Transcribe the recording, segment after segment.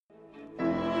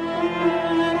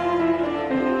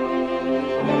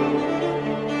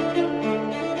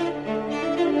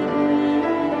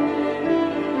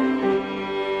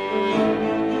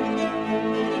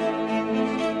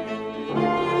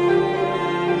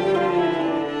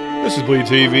This is Bleed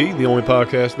TV, the only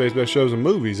podcast based on shows and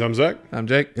movies. I'm Zach. I'm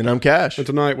Jake. And I'm Cash. And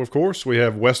tonight, of course, we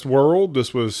have WestWorld.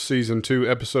 This was Season 2,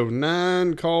 Episode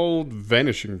 9, called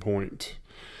Vanishing Point.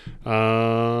 Kind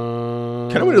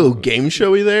of went a little game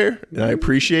showy there, and I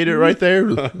appreciate it right there.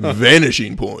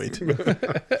 Vanishing Point.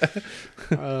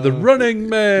 The Running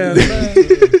Man.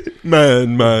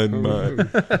 Man.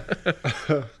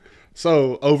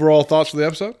 So, overall thoughts for the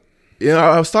episode? Yeah,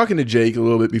 I was talking to Jake a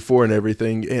little bit before and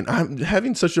everything, and I'm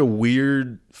having such a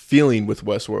weird feeling with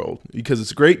WestWorld because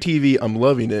it's great TV. I'm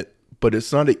loving it, but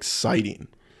it's not exciting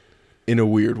in a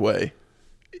weird way.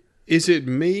 Is it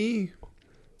me,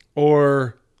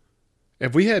 or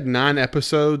have we had 9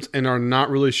 episodes and are not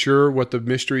really sure what the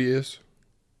mystery is?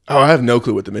 Oh, I have no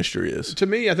clue what the mystery is. To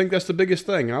me, I think that's the biggest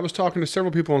thing. I was talking to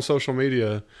several people on social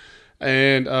media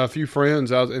and a few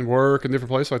friends out in work and different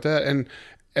places like that, and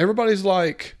everybody's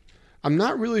like, I'm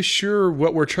not really sure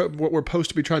what we're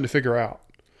supposed to be trying to figure out.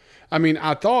 I mean,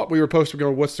 I thought we were supposed to go,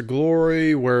 what's the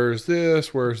glory? Where's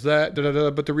this? Where's that?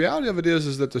 But the reality of it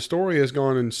is that the story has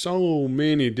gone in so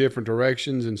many different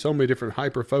directions and so many different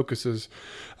hyper focuses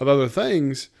of other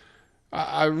things.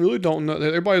 I really don't know.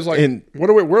 Everybody's like,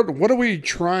 what are we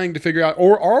trying to figure out?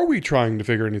 Or are we trying to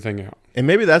figure anything out? And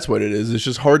maybe that's what it is. It's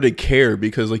just hard to care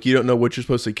because like you don't know what you're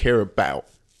supposed to care about.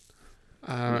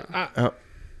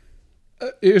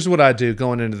 Here's what I do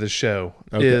going into the show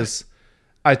is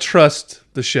I trust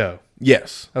the show.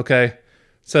 Yes. Okay.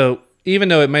 So even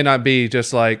though it may not be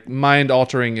just like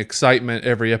mind-altering excitement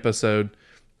every episode,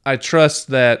 I trust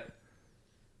that,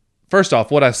 first off,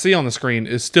 what I see on the screen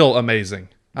is still amazing.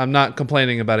 I'm not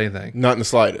complaining about anything. Not in the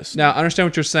slightest. Now, I understand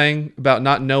what you're saying about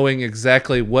not knowing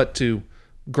exactly what to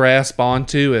grasp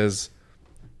onto as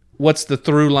what's the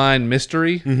through line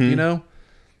mystery, you know?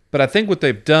 But I think what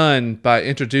they've done by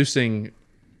introducing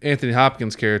Anthony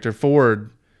Hopkins' character,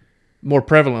 Ford, more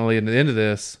prevalently in the end of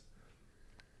this,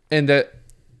 and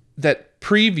that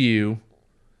preview,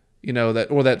 you know, that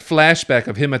flashback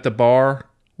of him at the bar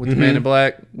with the man in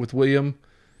black, with William,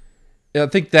 I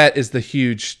think that is the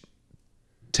huge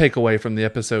takeaway from the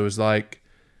episode. Is like,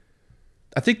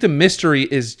 I think the mystery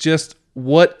is just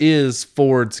what is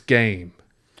Ford's game.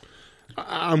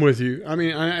 I'm with you. I mean,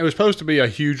 it was supposed to be a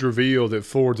huge reveal that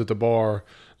Ford's at the bar,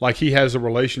 like he has a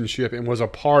relationship and was a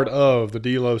part of the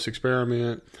Delos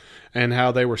experiment and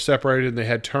how they were separated and they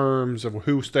had terms of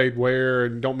who stayed where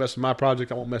and don't mess with my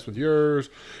project, I won't mess with yours.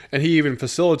 And he even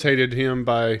facilitated him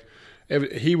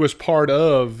he was part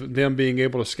of them being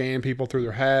able to scan people through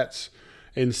their hats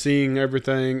and seeing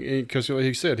everything because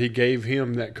he said he gave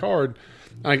him that card.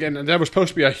 And that was supposed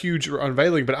to be a huge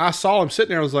unveiling, but I saw him sitting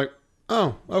there and I was like,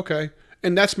 oh, okay.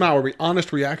 And that's my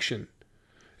honest reaction,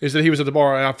 is that he was at the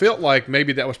bar. And I felt like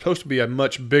maybe that was supposed to be a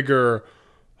much bigger,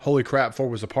 holy crap,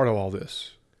 Ford was a part of all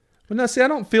this. Well, no, see, I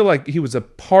don't feel like he was a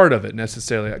part of it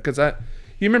necessarily. Because you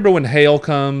remember when Hale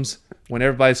comes, when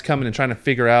everybody's coming and trying to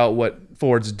figure out what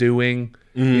Ford's doing,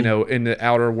 you know, in the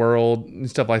outer world and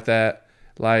stuff like that.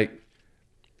 Like,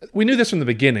 we knew this from the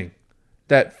beginning,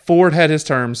 that Ford had his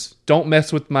terms, don't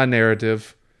mess with my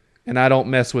narrative, and I don't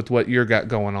mess with what you got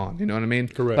going on. You know what I mean?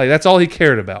 Correct. Like, that's all he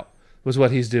cared about was what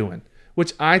he's doing,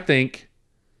 which I think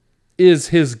is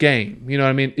his game. You know what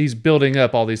I mean? He's building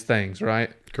up all these things, right?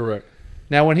 Correct.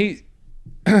 Now, when he...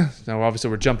 now,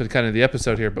 obviously, we're jumping kind of the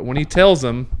episode here, but when he tells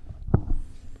them,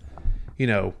 you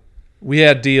know, we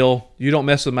had a deal, you don't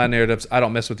mess with my narratives, I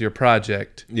don't mess with your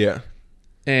project. Yeah.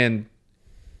 And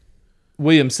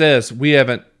William says, we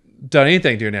haven't done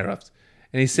anything to your narratives.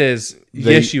 And he says,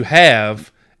 yes, you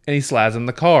have. And he slides him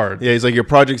the card. Yeah, he's like, your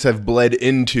projects have bled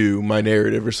into my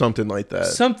narrative or something like that.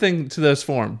 Something to those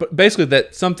form. But basically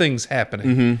that something's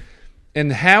happening.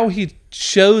 And how he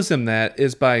shows him that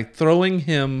is by throwing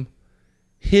him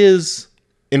his...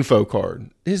 info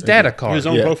card. His data card. His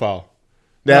own profile.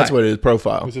 That's Right. what it is,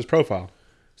 profile. It was his profile.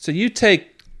 So you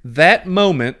take that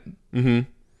moment and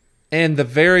the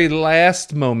very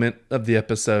last moment of the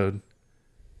episode,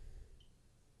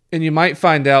 and you might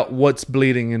find out what's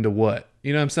bleeding into what.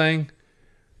 You know what I'm saying?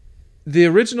 The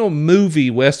original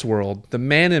movie Westworld, the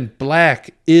man in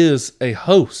black is a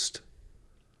host.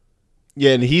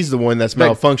 Yeah, and he's the one that's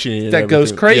malfunctioning. That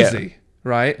goes crazy, Yeah.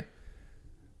 right?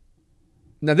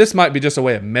 Now, this might be just a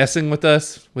way of messing with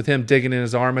us, with him digging in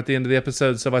his arm at the end of the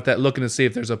episode, stuff like that, looking to see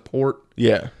if there's a port.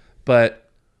 Yeah. But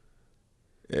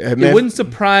it wouldn't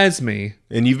surprise me.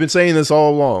 And you've been saying this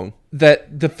all along.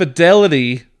 That the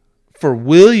fidelity for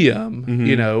William,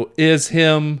 you know, is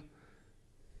him,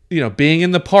 you know, being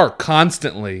in the park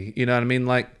constantly. You know what I mean?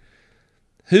 Like,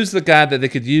 who's the guy that they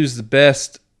could use the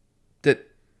best that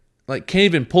like can't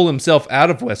even pull himself out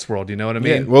of Westworld. You know what I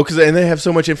mean? Yeah. Well, and they have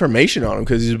so much information on him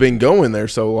because he's been going there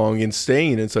so long and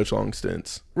staying in such long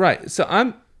stints. Right. So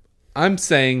I'm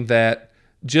saying that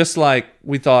just like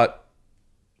we thought,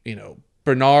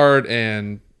 Bernard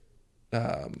and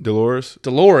Dolores,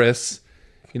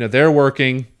 they're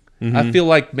working. I feel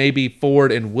like maybe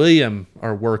Ford and William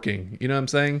are working. You know what I'm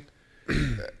saying?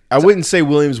 I wouldn't say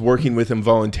William's working with him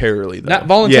voluntarily, though. Not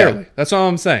voluntarily. Yeah. That's all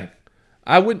I'm saying.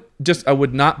 I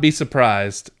would not be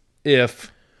surprised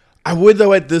if I would,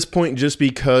 though, at this point, just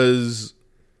because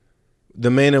the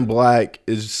Man in Black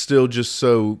is still just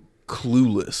so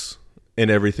clueless in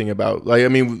everything about,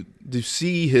 to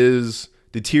see his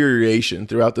deterioration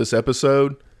throughout this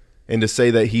episode and to say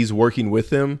that he's working with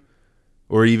him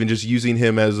or even just using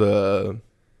him as a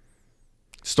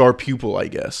star pupil, I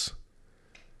guess,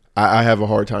 I have a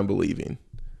hard time believing.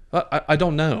 I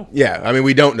don't know. Yeah,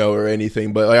 we don't know or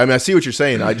anything, but I see what you're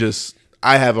saying.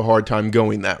 I have a hard time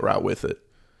going that route with it.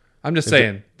 I'm just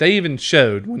saying, they even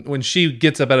showed when she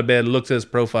gets up out of bed, looks at his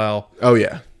profile. Oh,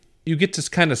 yeah. You get to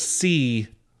kind of see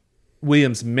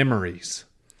William's memories.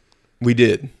 We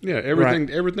did. Yeah,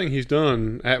 everything he's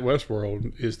done at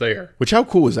Westworld is there. Which, how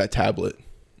cool is that tablet?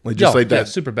 That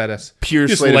super badass. Pure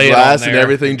Just slate of lay it glass on and there,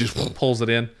 everything just pulls it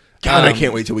in. God, I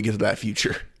can't wait till we get to that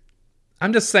future.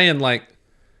 I'm just saying,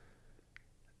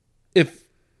 if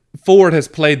Ford has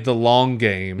played the long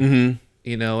game,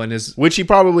 and is Which he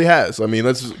probably has.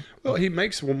 Well, he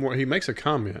makes a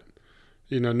comment.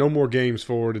 No more games,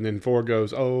 Ford, and then Ford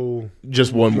goes, "Oh,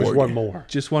 just one more.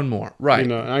 Just one more." Right.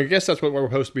 And I guess that's what we're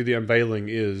supposed to be. The unveiling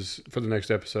is for the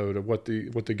next episode of what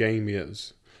the game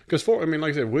is. Because Ford,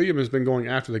 like I said, William has been going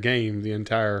after the game the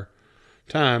entire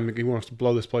time. He wants to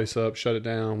blow this place up, shut it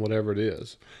down, whatever it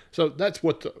is. So that's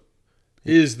what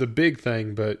is the big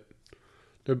thing. But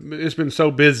it's been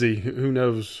so busy. Who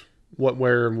knows what,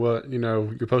 where, and what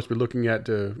you're supposed to be looking at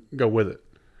to go with it.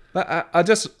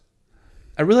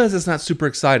 I realize it's not super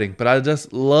exciting, but I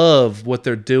just love what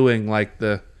they're doing, like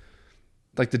the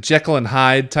Jekyll and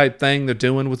Hyde type thing they're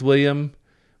doing with William,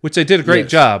 which they did a great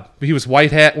job. He was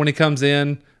white hat when he comes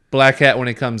in, black hat when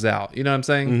he comes out. You know what I'm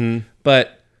saying? Mm-hmm.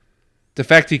 But the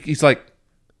fact he's he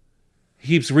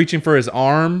keeps reaching for his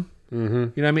arm. Mm-hmm.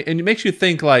 You know what I mean? And it makes you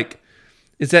think,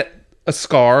 is that a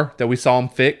scar that we saw him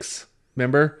fix?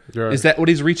 Remember? Right. Is that what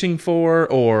he's reaching for?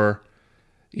 Or,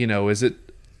 is it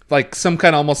some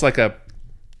kind of almost like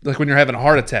when you're having a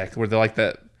heart attack where they're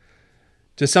that,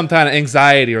 just some kind of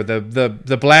anxiety, or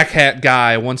the black hat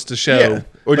guy wants to show. Yeah.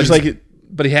 Or just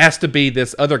but he has to be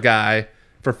this other guy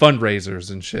for fundraisers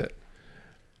and shit.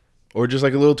 Or just a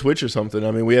little twitch or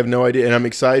something. We have no idea. And I'm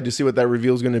excited to see what that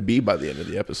reveal is going to be by the end of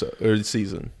the episode or the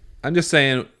season. I'm just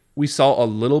saying, we saw a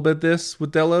little bit of this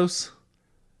with Delos,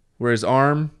 where his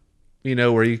arm,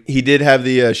 where he did have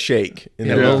the shake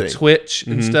and a little twitch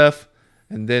and stuff.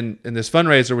 And then in this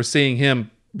fundraiser, we're seeing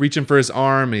him reaching for his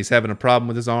arm, and he's having a problem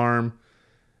with his arm.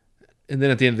 And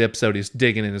then at the end of the episode, he's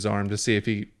digging in his arm to see if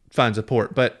he finds a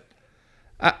port. But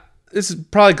this is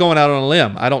probably going out on a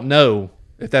limb. I don't know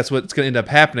if that's what's going to end up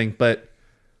happening. But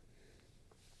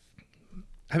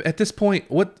at this point,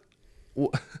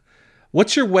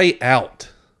 what's your way out?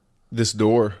 This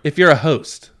door. If you're a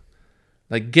host,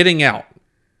 getting out.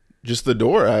 Just the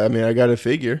door. I got to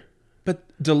figure. But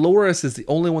Dolores is the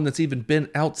only one that's even been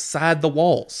outside the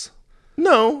walls.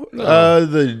 No.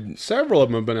 Several of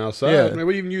them have been outside. Yeah.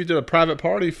 We even used a private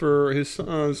party for his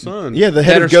son. Yeah, the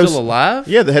head of Ghost still alive.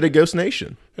 Yeah, the head of Ghost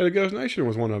Nation. Head of Ghost Nation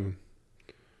was one of them.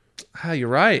 You're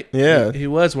right. Yeah, he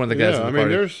was one of the guys. In the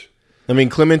party.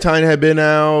 Clementine had been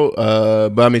out,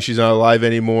 but she's not alive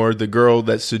anymore. The girl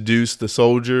that seduced the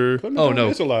soldier. Clementine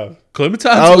is alive.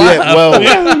 Clementine's alive. Yeah,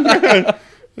 well.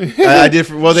 I did.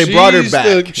 Well, they brought her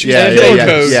back.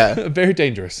 Yeah. Very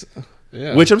dangerous.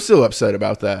 Yeah. Which I'm still upset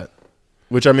about that.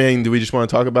 Which do we just want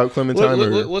to talk about Clementine?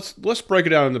 Let's break it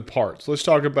down into parts. Let's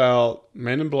talk about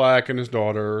Man in Black and his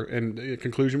daughter, and the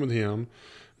conclusion with him.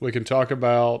 We can talk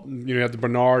about you have the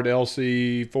Bernard,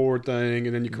 Elsie, Ford thing,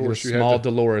 and then of course you small have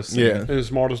Dolores. Yeah, and the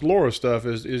small Dolores stuff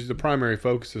is the primary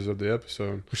focuses of the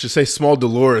episode. We should say small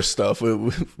Dolores stuff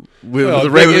with the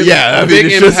regular,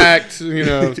 big impact,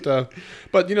 stuff.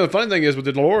 But the funny thing is with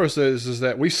the Dolores is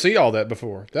that we see all that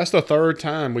before. That's the third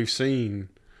time we've seen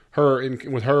her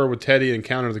with Teddy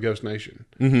encounter the Ghost Nation.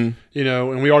 Mm-hmm.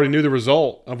 And we already knew the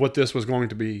result of what this was going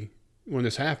to be when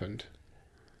this happened.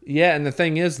 Yeah, and the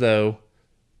thing is though,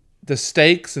 the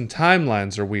stakes and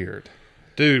timelines are weird,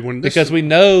 dude. Because we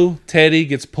know Teddy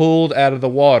gets pulled out of the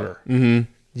water,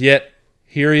 yet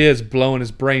here he is blowing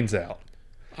his brains out.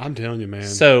 I'm telling you, man.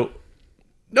 So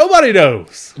nobody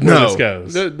knows where this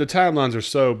goes. The timelines are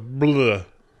so blah.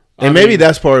 And maybe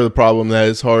that's part of the problem that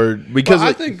it's hard because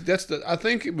I think I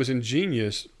think it was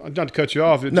ingenious. Not to cut you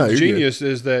off. No, you're ingenious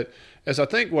is that as I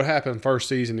think what happened first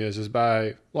season is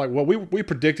by like we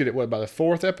predicted it by the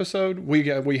 4th episode we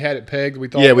had it pegged. We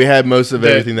thought we had most of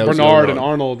everything that was Bernard going and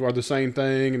on. Arnold are the same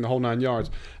thing and the whole 9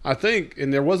 yards. I think,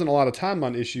 and there wasn't a lot of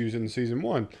timeline issues in season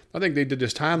 1. I think they did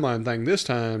this timeline thing this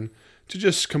time to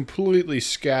just completely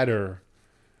scatter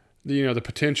the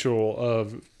potential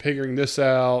of figuring this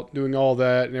out, doing all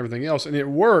that and everything else. And it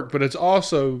worked, but it's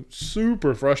also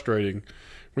super frustrating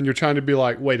when you're trying to be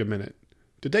like, wait a minute.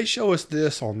 Did they show us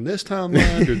this on this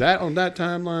timeline? Do that on that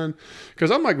timeline?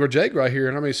 Because I'm like Jake right here.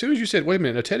 And I mean, as soon as you said, wait a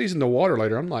minute, Teddy's in the water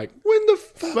later, I'm like, when the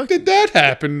fuck did that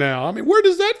happen now? I mean, where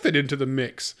does that fit into the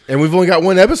mix? And we've only got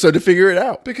one episode to figure it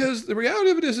out. Because the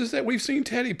reality of it is that we've seen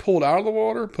Teddy pulled out of the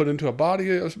water, put into a body,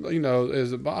 as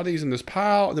the bodies in this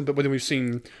pile. But then we've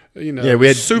seen, we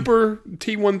had super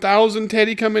T-1000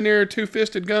 Teddy come in there,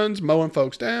 2-fisted guns, mowing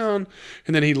folks down.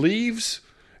 And then he leaves.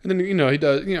 And then, he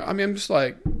does, I mean, I'm just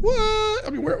like, what?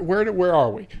 I mean, where are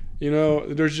we?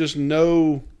 There's just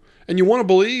no, and you want to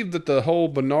believe that the whole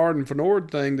Bernard and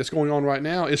Fenord thing that's going on right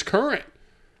now is current.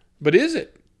 But is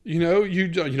it? You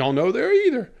don't know there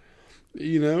either.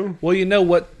 Well, you know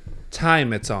what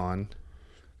time it's on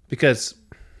because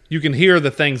you can hear the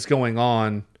things going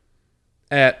on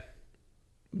at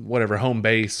whatever home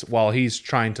base while he's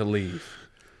trying to leave.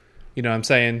 You know what I'm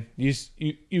saying?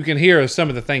 You can hear some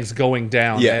of the things going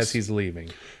down as he's leaving.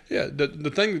 Yeah, the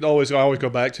thing that I always go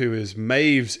back to is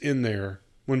Maeve's in there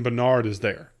when Bernard is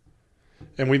there.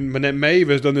 And Maeve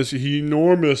has done this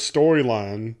enormous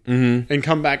storyline and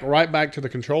come right back to the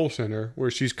control center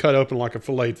where she's cut open like a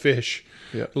filleted fish,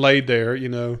 laid there,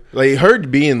 Like her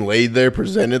being laid there,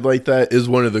 presented like that, is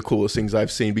one of the coolest things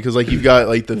I've seen because like you've got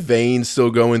like the veins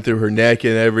still going through her neck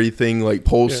and everything, like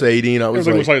pulsating. Yeah.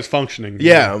 Everything looks like it's functioning.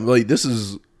 Yeah, like this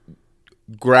is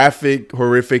graphic,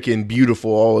 horrific, and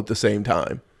beautiful all at the same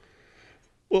time.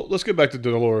 Well, let's get back to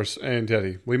Dolores and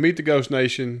Teddy. We meet the Ghost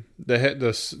Nation.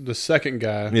 The second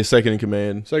guy. Yeah, second in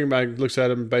command. Second guy looks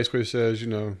at him and basically says,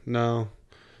 no.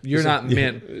 You're not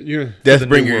meant.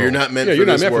 Deathbringer, you're not meant for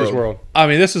this world. I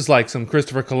mean, this is like some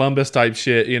Christopher Columbus type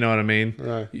shit, you know what I mean?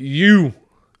 Right. You,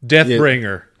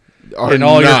 Deathbringer, and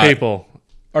all your people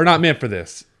are not meant for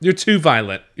this. You're too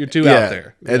violent. You're too out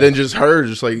there. And then just her,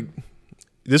 just like...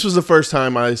 This was the first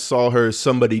time I saw her as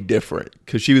somebody different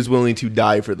because she was willing to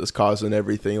die for this cause and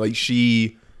everything. Like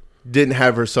she didn't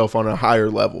have herself on a higher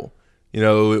level. It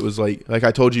was like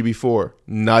I told you before,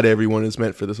 not everyone is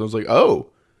meant for this. I was like, oh,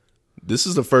 this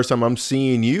is the first time I'm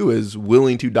seeing you as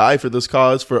willing to die for this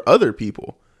cause for other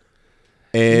people.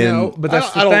 And but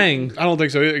that's the thing. I don't think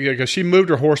so because she moved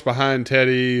her horse behind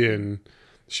Teddy and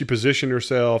she positioned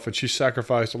herself and she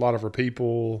sacrificed a lot of her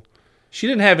people. She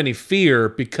didn't have any fear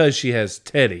because she has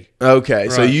Teddy. Okay,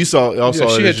 right. So you saw also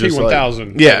she had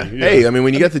T-1000. Yeah. Hey, I mean,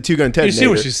 when you got the 2-gun Teddy, you see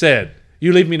what she said.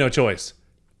 You leave me no choice.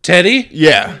 Teddy?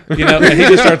 Yeah. And he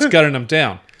just starts gunning them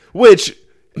down. Which,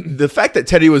 the fact that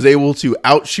Teddy was able to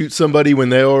outshoot somebody when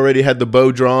they already had the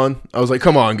bow drawn, I was like,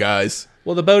 come on, guys.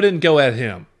 Well, the bow didn't go at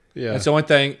him. Yeah. That's the only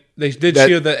thing. They did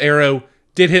shoot the arrow,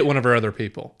 did hit one of her other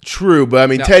people. True, but I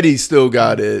mean, Teddy still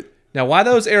got it. Now, why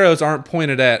those arrows aren't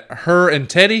pointed at her and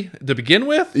Teddy to begin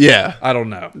with? Yeah. I don't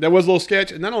know. That was a little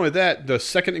sketch. And not only that, the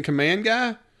second in command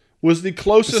guy was the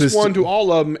closest one to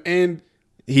all of them, and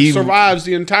he survives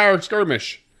the entire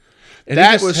skirmish. And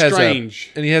that was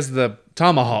strange. And he has the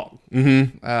tomahawk.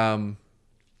 Mm-hmm.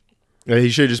 He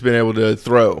should have just been able to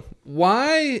throw.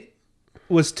 Why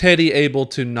was Teddy able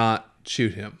to not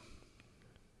shoot him?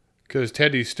 Because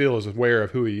Teddy still is aware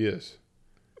of who he is.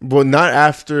 Well, not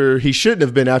after. He shouldn't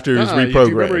have been after his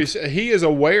reprogrammed. Remember, he is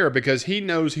aware because he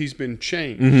knows he's been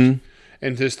changed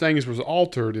and his things was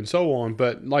altered and so on.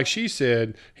 But like she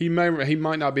said, he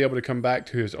might not be able to come back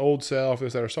to his old self,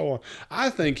 this, that, or so on. I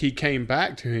think he came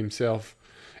back to himself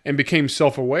and became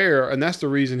self-aware, and that's the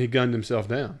reason he gunned himself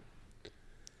down.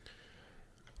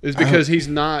 Is because he's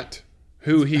not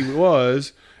who he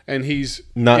was, and he's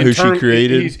not who she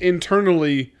created. He's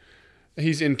internally.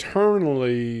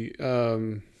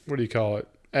 What do you call it?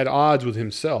 At odds with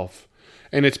himself.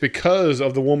 And it's because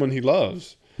of the woman he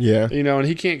loves. Yeah. And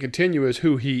he can't continue as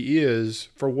who he is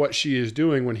for what she is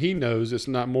doing when he knows it's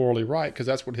not morally right, because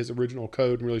that's what his original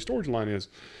code and really storyline is.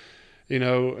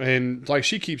 And like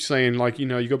she keeps saying, like,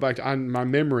 you go back to my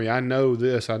memory, I know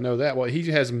this, I know that. Well,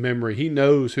 he has memory. He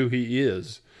knows who he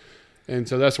is. And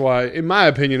so that's why, in my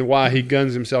opinion, why he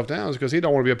guns himself down is because he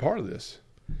don't want to be a part of this.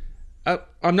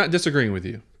 I'm not disagreeing with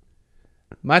you.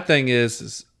 My thing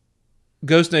is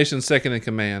Ghost Nation's second in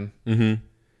command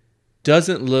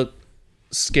doesn't look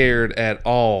scared at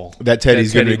all that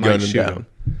Teddy's going to gun him down.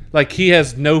 Like, he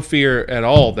has no fear at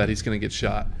all that he's going to get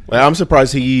shot. Well, I'm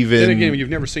surprised he even. Then again, you've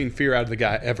never seen fear out of the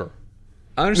guy ever.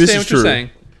 I understand what you're true. saying.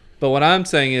 But what I'm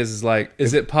saying is like,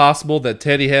 is it possible that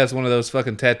Teddy has one of those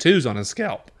fucking tattoos on his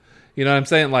scalp? You know what I'm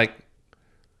saying? Like,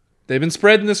 they've been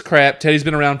spreading this crap. Teddy's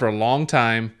been around for a long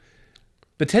time.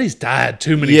 But Teddy's died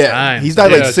too many times. He's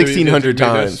died like Yeah, 1,600 to me,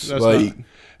 times. that's Like, not-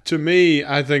 to me,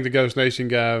 I think the Ghost Nation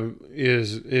guy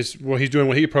is well, he's doing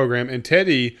what he programmed. And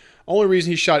Teddy, only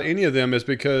reason he shot any of them is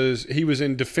because he was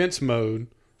in defense mode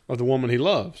of the woman he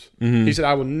loves. He said,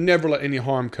 I will never let any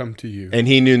harm come to you. and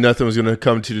he knew nothing was going to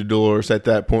come to Dolores at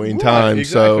that point in Right, time.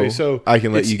 exactly. So I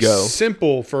can let it's you go.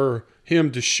 Simple for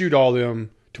him to shoot all them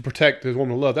to protect his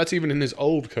woman of love. That's even in his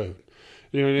old code.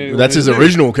 You know, That's his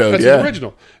original code, That's yeah. his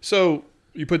original. So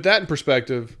you put that in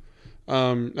perspective.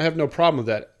 I have no problem with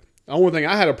that. The only thing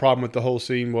I had a problem with the whole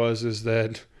scene is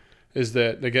that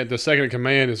they get the second in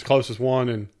command is the closest one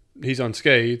and he's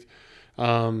unscathed.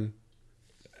 And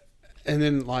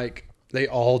then like they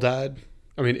all died.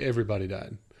 I mean, everybody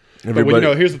died. But when,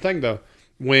 here's the thing though.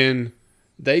 When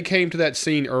they came to that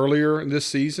scene earlier in this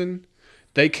season,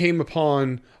 they came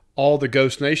upon all the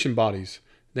Ghost Nation bodies.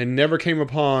 They never came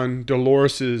upon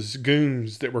Dolores's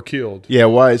goons that were killed. Yeah,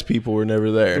 Wyatt's people were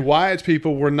never there. The Wyatt's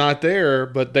people were not there,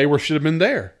 but they should have been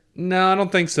there. No, I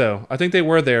don't think so. I think they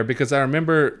were there because I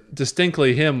remember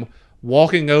distinctly him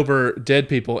walking over dead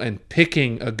people and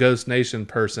picking a Ghost Nation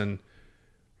person.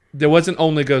 There wasn't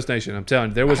only Ghost Nation, I'm telling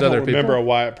you. There was I other don't remember people. a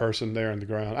Wyatt person there in the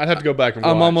ground. I'd have to go back and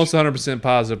watch. I'm almost 100%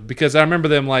 positive because I remember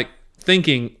them like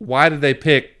thinking, why did they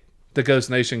pick the Ghost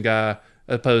Nation guy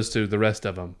opposed to the rest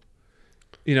of them?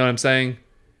 You know what I'm saying?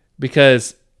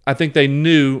 Because I think they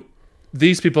knew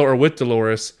these people are with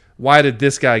Dolores. Why did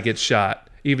this guy get shot,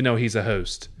 even though he's a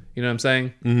host? You know what I'm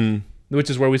saying? Mm-hmm. Which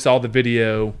is where we saw the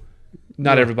video.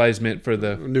 Not everybody's meant for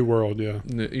the New World, yeah.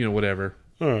 You know, whatever.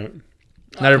 All right.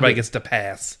 Not everybody gets to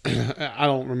pass. I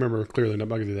don't remember clearly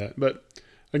enough. I can do that. But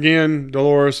again,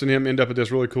 Dolores and him end up at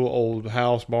this really cool old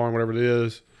house, barn, whatever it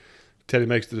is. Teddy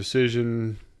makes the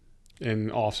decision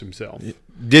and offs himself.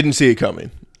 Didn't see it coming.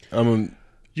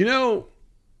 You know,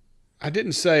 I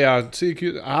didn't say I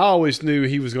always knew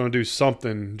he was going to do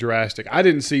something drastic. I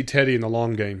didn't see Teddy in the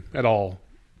long game at all.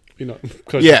 You know,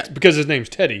 because his name's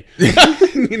Teddy.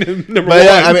 Number one.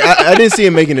 I mean, I didn't see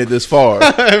him making it this far.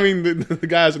 I mean, the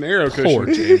guy's an arrow cushion. Poor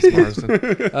James Marsden.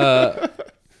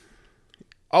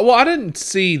 Well, I didn't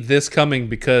see this coming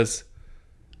because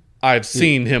I've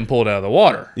seen him pulled out of the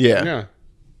water. Yeah.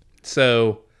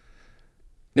 So,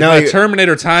 if Now, my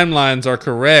Terminator timelines are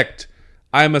correct,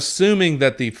 I'm assuming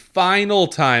that the final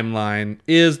timeline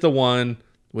is the one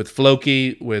with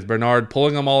Floki, with Bernard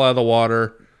pulling them all out of the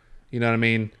water. You know what I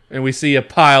mean? And we see a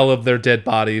pile of their dead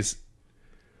bodies.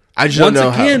 I just don't know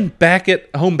Once again, back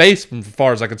at home base, from as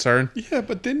far as I'm concerned. Yeah,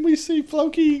 but then we see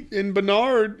Floki and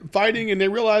Bernard fighting, and they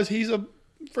realize he's a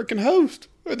freaking host.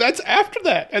 That's after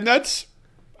that, and that's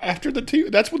after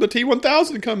that's when the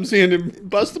T-1000 comes in and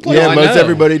busts the place. Yeah, I mows know.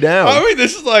 everybody down. I mean,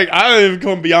 this is like I am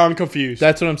going beyond confused.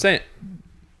 That's what I'm saying.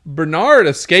 Bernard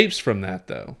escapes from that,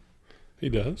 though. He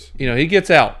does. You know, he gets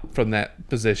out from that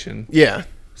position. Yeah.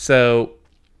 So,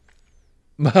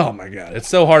 oh my God, it's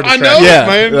so hard to I track. know, Yeah,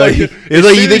 man. like, Like, it's as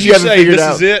like soon you think as you haven't say, figured this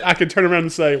out. is it, I can turn around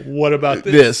and say, "What about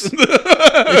this?"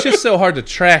 It's just so hard to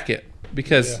track it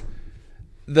because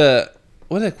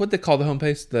what they call the home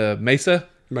base, the Mesa,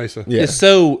 Mesa. Yeah. is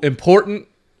so important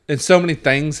and so many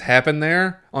things happen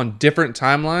there on different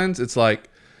timelines. It's like,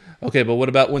 okay, but what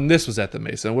about when this was at the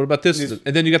Mesa? And what about this?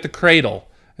 And then you got the Cradle,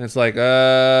 and it's like,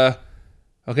 okay,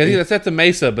 that's at the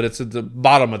Mesa, but it's at the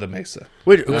bottom of the Mesa.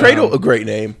 Wait, Cradle, a great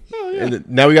name. And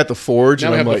now we got the Forge. Now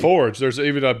and we I'm have like, the Forge. There's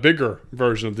even a bigger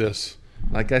version of this.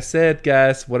 Like I said,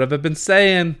 guys, what have I been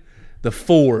saying? The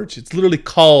Forge. It's literally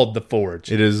called the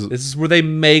Forge. It is. This is where they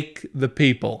make the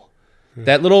people.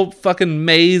 That little fucking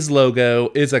maze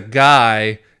logo is a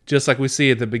guy, just like we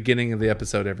see at the beginning of the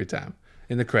episode every time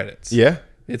in the credits. Yeah.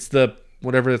 It's the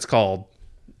whatever it's called.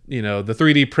 You know, the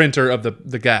 3D printer of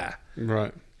the guy.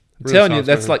 Right. I'm telling you,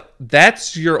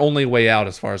 that's your only way out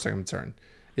as far as I'm concerned,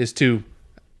 is to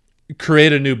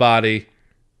create a new body,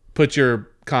 put your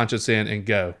conscience in, and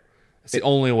go. It's the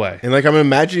only way. And like I'm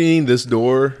imagining this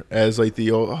door as like the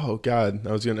old, oh God,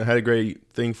 I had a great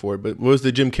thing for it. But what was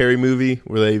the Jim Carrey movie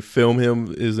where they film him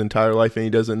his entire life and he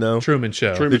doesn't know? Truman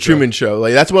Show. The Truman Show.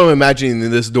 Like that's what I'm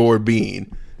imagining this door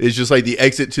being. It's just like the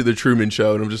exit to the Truman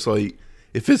Show. And I'm just like,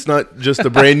 if it's not just a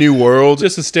brand new world.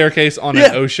 Just a staircase on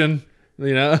an ocean,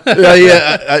 you know?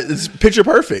 It's picture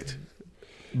perfect.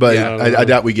 But Yeah, I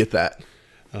doubt we get that.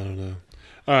 I don't know.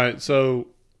 All right, so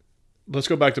let's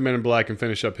go back to Men in Black and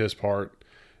finish up his part.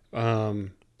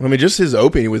 I mean, just his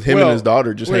opening with him and his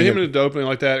daughter just hanging. Him and his opening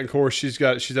like that. And of course, she's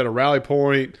at a rally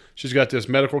point. She's got this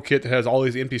medical kit that has all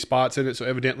these empty spots in it. So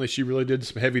evidently, she really did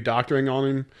some heavy doctoring on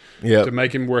him to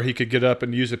make him where he could get up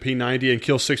and use a P90 and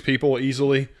kill 6 people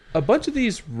easily. A bunch of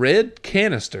these red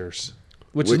canisters,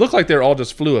 which look like they're all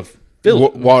just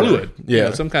water,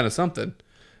 yeah, some kind of something.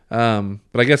 But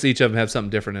I guess each of them have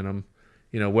something different in them.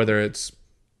 Whether it's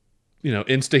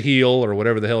Insta Heal or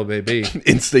whatever the hell it may be.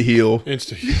 Insta Heal.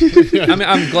 I mean,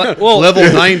 I'm glad. Well, level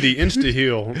 90 Insta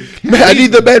Heal. Man, I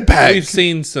need the bed pack. We've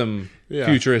seen some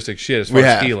futuristic shit as far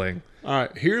as healing. All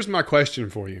right, here's my question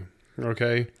for you.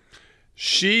 Okay,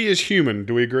 she is human.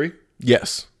 Do we agree?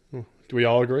 Yes. Do we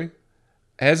all agree?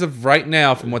 As of right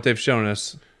now, from what they've shown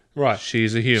us, right,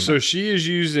 she's a human. So she is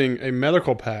using a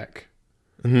medical pack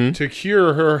to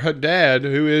cure her dad,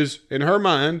 who is in her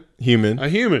mind a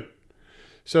human.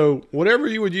 So whatever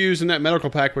you would use in that medical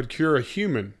pack would cure a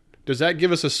human. Does that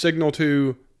give us a signal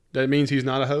that means he's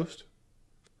not a host?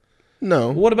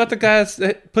 No. What about the guys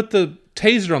that put the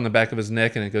taser on the back of his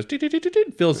neck and it goes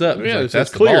fills up? Yeah,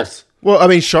 that's clear. Boss. Well, I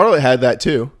mean, Charlotte had that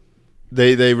too.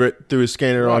 They threw a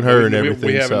scanner on her and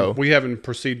everything. We haven't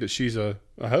perceived that she's a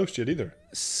host yet either.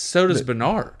 So does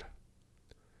Bernard.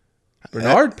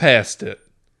 Bernard passed it.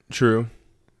 True.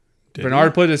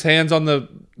 Bernard put his hands on the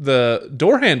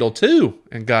door handle too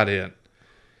and got in.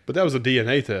 But that was a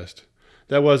DNA test.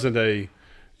 That wasn't a,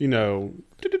 he's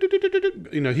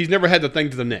never had the thing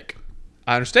to the neck.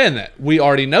 I understand that. We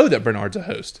already know that Bernard's a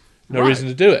host. No reason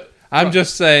to do it. I'm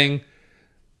just saying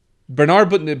Bernard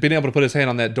being able to put his hand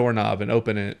on that doorknob and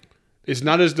open it. It's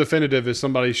not as definitive as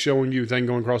somebody showing you a thing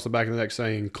going across the back of the neck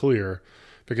saying clear.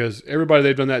 Because everybody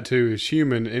they've done that to is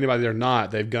human. Anybody they're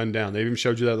not, they've gunned down. They even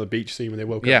showed you that on the beach scene when they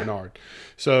woke up Bernard.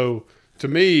 So, to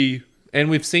me... And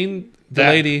we've seen the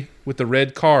lady with the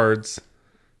red cards,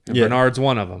 and Bernard's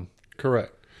one of them.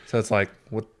 Correct. So it's like,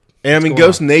 what? And I mean,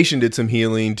 Ghost Nation did some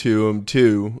healing to him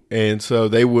too. And so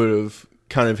they would have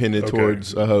kind of hinted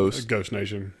towards a host. Ghost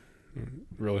Nation.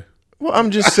 Really? Well,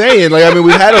 I'm just saying.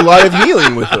 We've had a lot of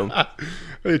healing with them.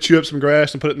 They chew up some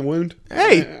grass and put it in the wound.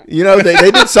 Hey,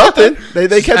 they did something.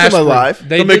 They kept him alive.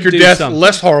 They'll make your death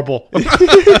less horrible.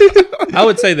 I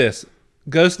would say this.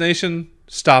 Ghost Nation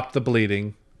stopped the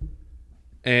bleeding.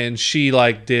 And she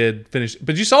did finish.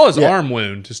 But you saw his arm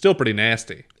wound. It's still pretty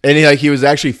nasty. And he was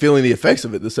actually feeling the effects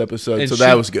of it this episode. So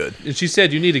that was good. And she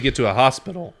said, you need to get to a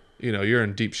hospital. You're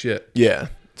in deep shit. Yeah.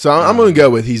 So I'm going to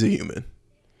go with he's a human.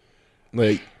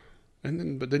 But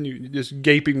then you just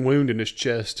gaping wound in his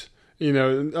chest.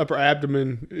 Upper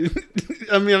abdomen.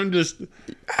 I mean, I'm going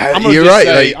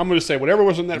to say whatever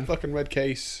was in that fucking red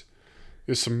case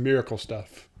is some miracle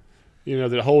stuff.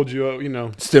 That holds you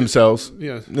up, Stem cells.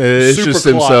 Yeah. It's just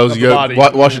stem cells. You go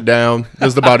wash it down.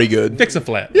 Does the body good. Fix a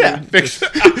flat. Yeah. Fix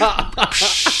hold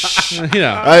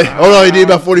on, you need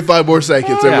about 45 more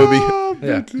seconds. There will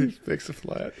be. Fix a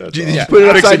flat. Did you put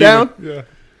it upside down? Yeah.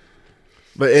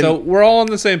 So we're all on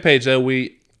the same page, though.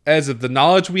 As of the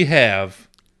knowledge we have,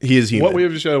 he is human. What we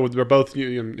have to show, they're both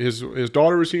his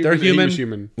daughter was human. They're human. He was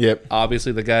human. Yep.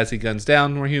 Obviously, the guys he guns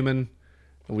down were human.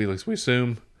 We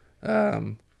assume.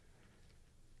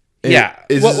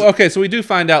 Okay, so we do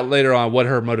find out later on what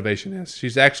her motivation is.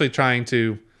 She's actually trying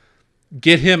to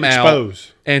get him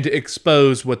out and to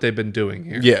expose what they've been doing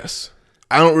here. Yes.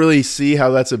 I don't really see how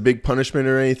that's a big punishment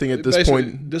or anything at this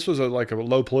point. This was a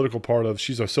low political part of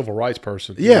she's a civil rights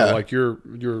person. Yeah. You're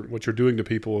what you're doing to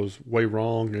people is way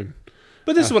wrong.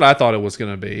 But this is what I thought it was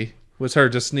going to be, was her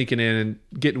just sneaking in and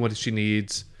getting what she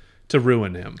needs to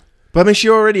ruin him. But I mean, she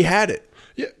already had it.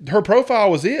 Yeah, her profile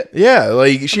was it. Yeah,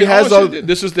 she has all.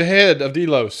 This is the head of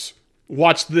Delos.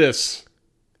 Watch this.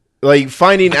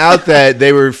 Finding out that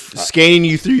they were scanning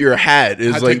you through your hat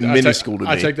is minuscule to me.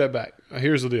 I take that back.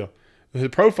 Here's the deal. The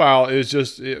profile is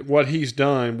just what he's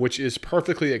done, which is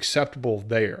perfectly acceptable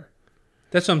there.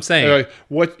 That's what I'm saying.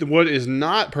 What is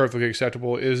not perfectly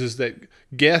acceptable is that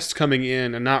guests coming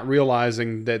in and not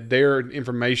realizing that their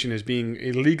information is being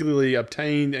illegally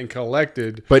obtained and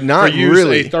collected, but not for use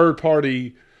really a third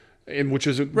party, which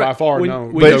is by far no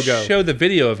when you go. Show the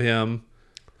video of him.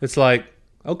 It's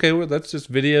okay, well, that's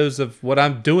just videos of what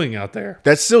I'm doing out there.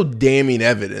 That's still damning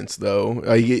evidence, though.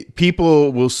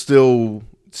 People will still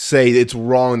say it's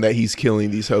wrong that he's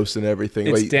killing these hosts and everything.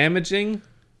 It's damaging.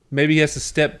 Maybe he has to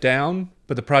step down,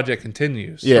 but the project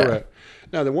continues. Yeah. Correct.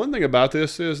 Now, the one thing about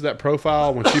this is that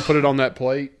profile, when she put it on that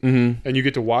plate and you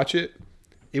get to watch it,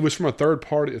 it was from a third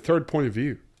point of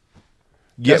view.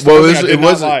 Yeah,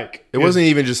 it wasn't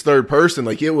even just third person.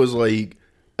 It was a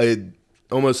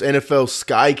almost NFL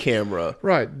sky camera.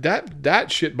 Right.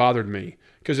 That shit bothered me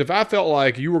Because if I felt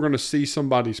like you were going to see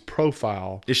somebody's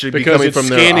profile, It should be because coming it's from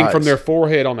their scanning eyes. from their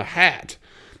forehead on a hat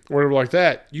or whatever like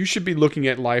that, you should be looking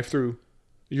at life through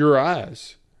your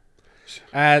eyes.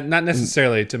 Not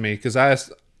necessarily to me, because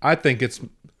I think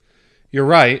you're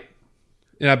right.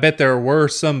 And I bet there were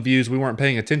some views we weren't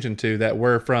paying attention to that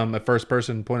were from a first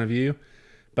person point of view.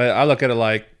 But I look at it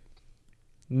like,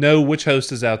 know which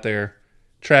host is out there,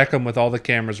 track them with all the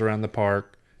cameras around the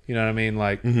park. You know what I mean?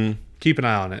 Like, keep an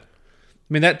eye on it.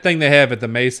 I mean, that thing they have at the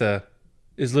Mesa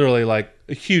is literally like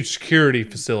a huge security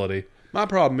facility. My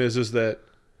problem is that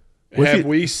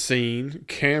we seen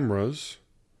cameras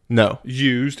No.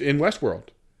 used in WestWorld?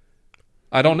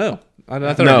 I don't know. I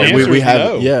thought No, the answer we was haven't.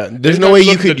 no. Yeah. There's Anytime no way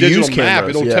you look at the could use digital map,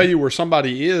 cameras. it'll yeah. tell you where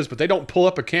somebody is, but they don't pull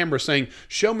up a camera saying,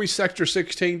 show me sector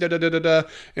 16, da-da-da-da-da,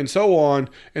 and so on,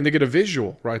 and they get a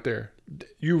visual right there.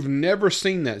 You've never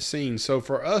seen that scene. So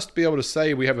for us to be able to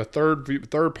say we have a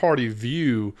third-party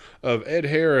view of Ed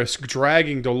Harris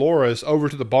dragging Dolores over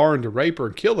to the barn to rape her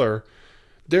and kill her,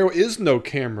 there is no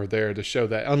camera there to show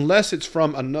that, unless it's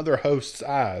from another host's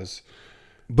eyes.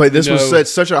 But this You was know- at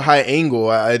such a high angle.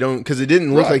 I don't, because it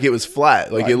didn't look Right. like it was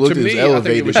flat. Like Right. it looked To as me, I think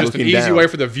elevated it was just looking an easy down. way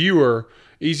for the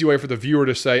viewer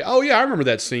to say, "Oh yeah, I remember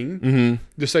that scene."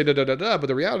 To say da da da da, but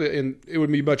the reality, and it would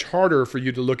be much harder for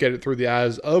you to look at it through the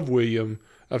eyes of William,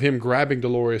 of him grabbing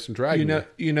Dolores and dragging her.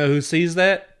 You know who sees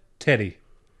that? Teddy.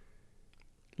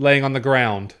 Laying on the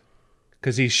ground.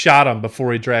 Because he shot him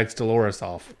before he drags Dolores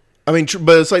off. I mean,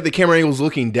 but it's like the camera angle's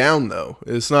looking down, though.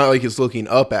 It's not like it's looking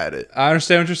up at it. I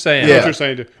understand what you're saying. I know Yeah. what you're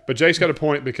saying, but Jake's got a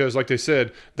point because, like they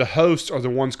said, the hosts are the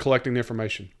ones collecting the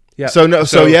information. Yeah. So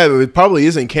So- yeah, it probably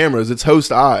isn't cameras. It's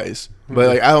host eyes. But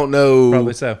like I don't know.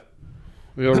 Probably so.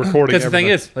 They're recording. Because the thing everything.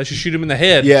 is, unless you shoot him in the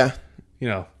head, Yeah, you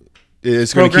know,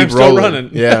 it's going to keep Program's still rolling. running.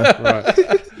 Yeah,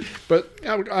 right. But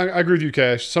I agree with you,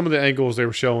 Cash. Some of the angles they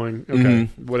were showing, okay,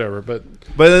 whatever. But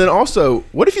but then also,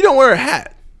 what if you don't wear a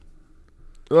hat?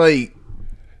 Like,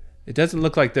 it doesn't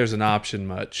look like there's an option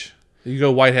much. You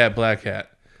go white hat, black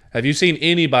hat. Have you seen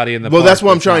anybody in the well, park that's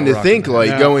what I'm not trying to rocking think. that? Like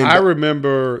now, going. I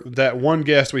remember that one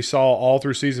guest we saw all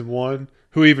through season 1,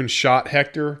 who even shot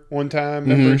Hector one time.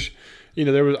 Remember, you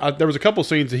know, there was a couple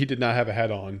scenes that he did not have a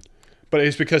hat on, but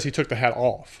it's because he took the hat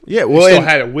off. Yeah, he well, still and-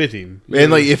 had it with him. You And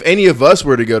know? like, if any of us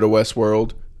were to go to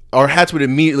WestWorld, our hats would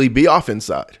immediately be off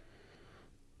inside.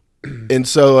 And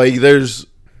so, like,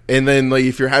 and then like,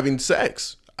 if you're having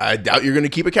sex, I doubt you're going to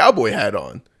keep a cowboy hat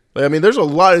on. Like, I mean, there's a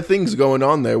lot of things going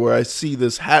on there where I see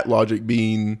this hat logic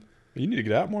being, you need to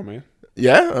get out more, man.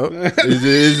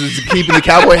 is keeping the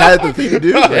cowboy hat the thing to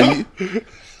do? Like,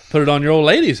 Put it on your old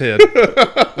lady's head.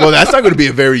 well, that's not going to be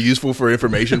a very useful for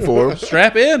information for him.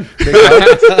 Strap in.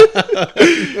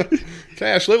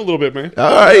 Cash, live a little bit, man.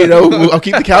 All right, I'll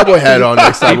keep the cowboy hat on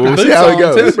next time. We'll see how it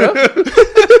goes.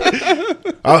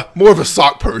 More of a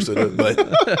sock person,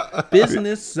 but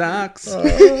Business socks.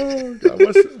 Oh, God,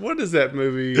 what is that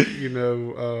movie? You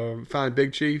know, Find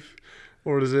Big Chief,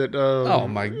 or is it? Oh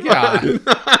my god.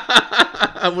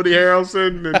 Woody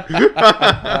Harrelson. And,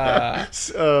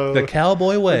 The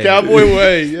Cowboy Way. Cowboy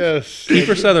Way. Yes.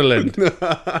 Kiefer Sutherland.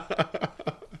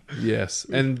 Yes.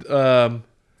 And from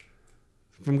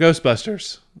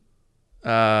Ghostbusters.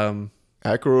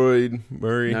 Aykroyd,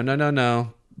 Murray.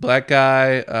 No. Black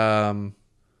guy.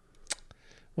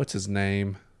 What's his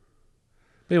name?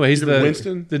 Anyway, he's the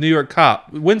Winston? the New York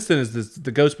cop. Winston is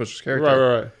the Ghostbusters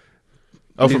character. Right.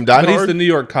 Oh, from Die But he's Hard? the New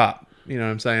York cop. You know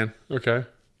what I'm saying? Okay.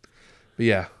 But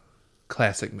yeah,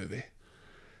 classic movie.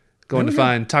 Going to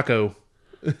find Taco.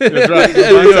 That's right.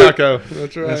 Find Taco.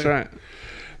 That's right. That's right.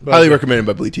 Highly recommended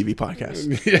by Bleed TV Podcast.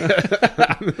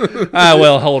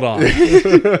 Well, hold on.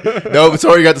 No, it's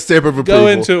already got the stamp of approval. Go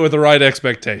into it with the right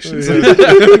expectations. If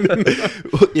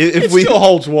It we, still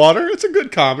holds water. It's a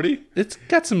good comedy. It's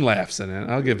got some laughs in it.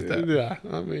 I'll give it that. Yeah.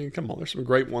 I mean, come on. There's some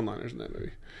great one-liners in that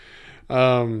movie.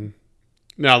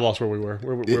 Now I lost where we were.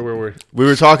 Where were we? we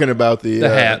were talking about the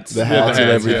hats. the Yeah, hats the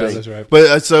and hats, everything. yeah, that's right.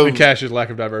 But so And Cash's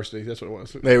lack of diversity. That's what it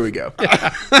was. there we go.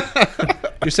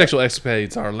 Your sexual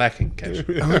escapades are lacking, Cash.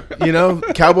 You know,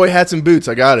 cowboy hats and boots.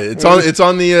 I got it. It's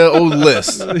on the old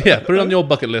list. Yeah, put it on the old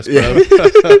bucket list, bro.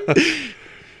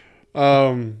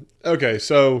 Yeah. Okay,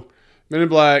 so Men in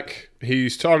Black,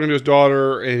 he's talking to his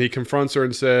daughter and he confronts her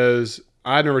and says,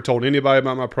 I never told anybody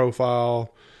about my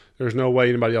profile. There's no way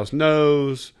anybody else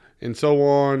knows, and so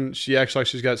on. She acts like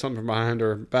she's got something from behind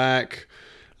her back,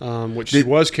 which she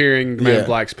was carrying the Man in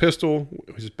Black's pistol,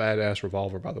 which is a badass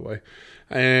revolver, by the way.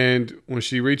 And when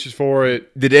she reaches for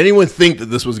it, Did anyone think that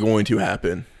this was going to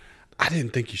happen? I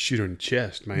didn't think you shoot her in the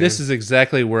chest, man. This is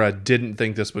exactly where I didn't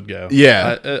think this would go.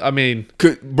 Yeah. I mean,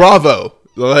 Bravo.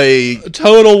 Like,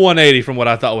 Total 180 from what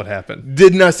I thought would happen.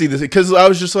 did not see this because I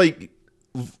was just like,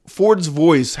 Ford's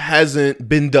voice hasn't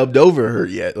been dubbed over her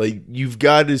yet. Like, you've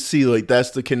got to see, like,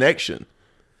 that's the connection.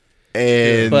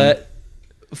 And But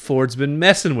Ford's been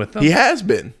messing with them. he has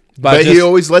been. By But he just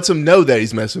always lets them know that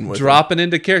he's messing with them. dropping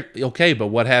into character. Okay, but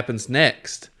what happens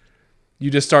next?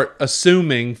 You just start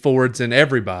assuming Ford's in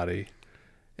everybody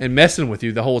and messing with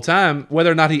you the whole time,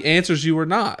 whether or not he answers you or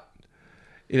not.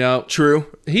 You know, True.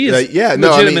 he is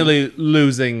legitimately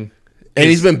losing. And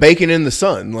he's been baking in the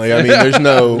sun. Like, I mean, there's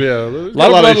no... Yeah, A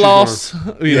lot of blood loss.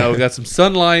 You know, got some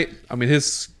sunlight. I mean,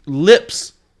 his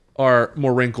lips are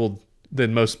more wrinkled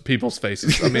than most people's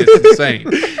faces. I mean, it's insane.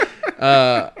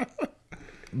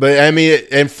 But, I mean,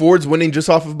 and Ford's winning just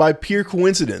off of by pure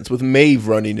coincidence with Maeve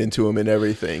running into him and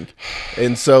everything.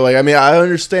 And so, like, I mean, I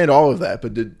understand all of that,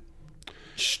 but the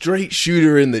straight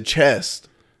shooter in the chest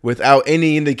without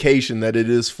any indication that it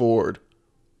is Ford,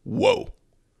 whoa.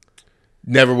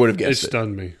 Never would have It guessed it.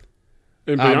 stunned me.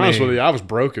 And to be honest with you, I was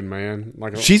broken, man.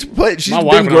 Like She's my been wife and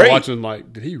I were great. watching,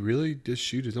 like, did he really just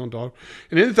shoot his own daughter?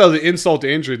 And then throw the insult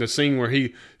to injury, the scene where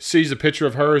he sees a picture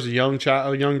of her as a young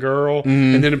child, a young girl,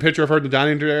 and then a picture of her in the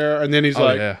dining room area, and then he's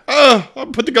I'll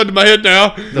put the gun to my head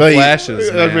now. The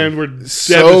flashes, man. We're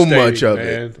So much of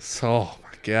man. Oh, my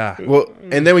God. Well,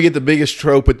 and then we get the biggest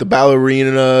trope with the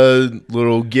ballerina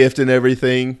little gift and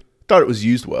everything. Thought it was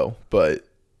used well, but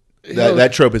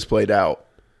that trope is played out.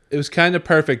 It was kind of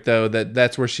perfect, though,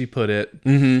 that's where she put it.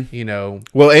 Mm-hmm. You know.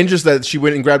 Well, and just that she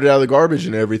went and grabbed it out of the garbage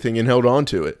and everything and held on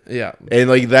to it. Yeah. And,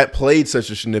 like, that played such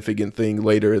a significant thing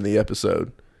later in the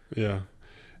episode. Yeah.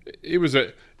 It was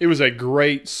a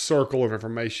great circle of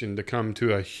information to come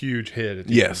to a huge head. At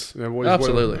the Yes. end.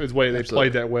 Absolutely. It's the way they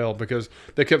played that well because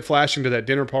they kept flashing to that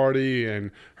dinner party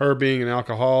and her being an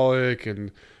alcoholic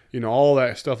and, you know, all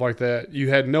that stuff like that. You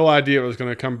had no idea it was going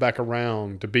to come back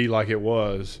around to be like it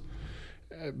was.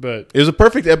 But it was a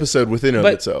perfect episode within of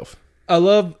itself. I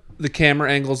love the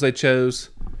camera angles they chose.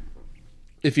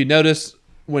 If you notice,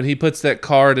 when he puts that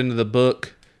card into the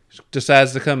book,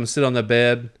 decides to come and sit on the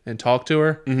bed and talk to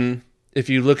her, if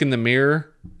you look in the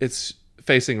mirror, it's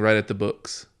facing right at the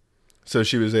books. So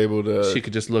she was able to... She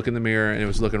could just look in the mirror, and it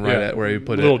was looking right at where he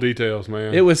put little details,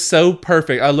 man. It was so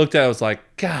perfect. I looked at it, I was like,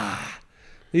 God,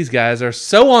 these guys are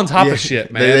so on top of shit,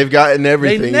 man. They've gotten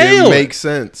everything. It makes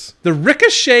sense. The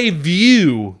ricochet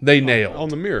view they nailed. On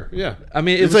the mirror, yeah. I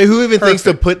mean, it's like, who even thinks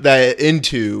to put that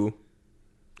into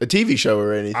a TV show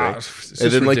or anything?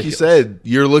 And then, like you said,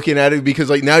 you're looking at it because,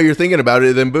 like, now you're thinking about it,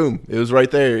 and then boom, it was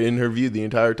right there in her view the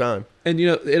entire time. And, you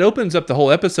know, it opens up the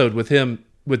whole episode with him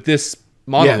with this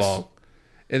monologue. Yes.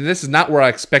 And this is not where I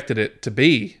expected it to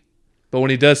be. But when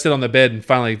he does sit on the bed and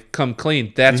finally come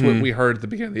clean, that's what we heard at the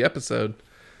beginning of the episode.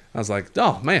 I was like,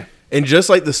 oh, man. And just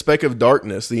like the speck of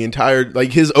darkness, the entire,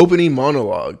 like, his opening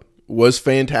monologue was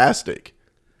fantastic.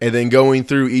 And then going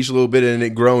through each little bit and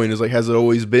it growing is like, has it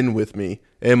always been with me?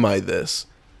 Am I this?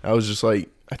 I was just like,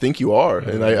 I think you are.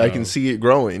 And I can see it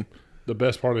growing. The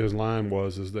best part of his line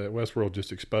is that WestWorld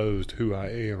just exposed who I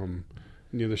am.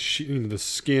 You know, the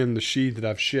skin, the sheath that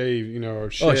I've shaved, you know, or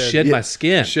shed my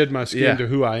skin. Shed my skin to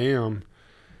who I am.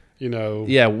 You know.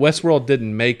 Yeah, WestWorld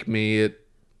didn't make me. It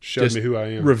showed me who I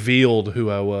am. Revealed who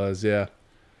I was, yeah.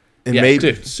 And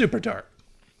dude, super dark.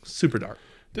 Super dark.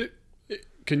 Dude,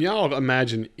 can y'all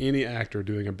imagine any actor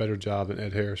doing a better job than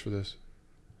Ed Harris for this?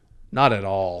 Not at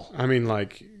all. I mean,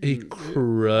 like... He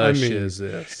crushes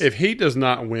this. If he does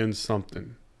not win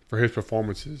something for his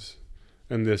performances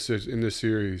in this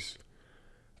series...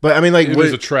 But I mean, like, it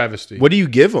was a travesty. What do you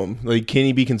give him? Like, can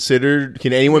he be considered?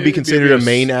 Can anyone be considered a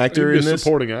main actor in this?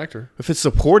 Supporting actor. If it's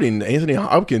supporting, Anthony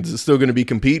Hopkins is still going to be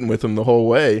competing with him the whole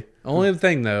way. Only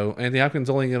thing though, Anthony Hopkins is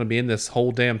only going to be in this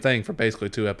whole damn thing for basically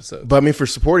 2 episodes. But I mean, for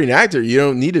supporting actor, you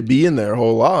don't need to be in there a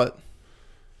whole lot.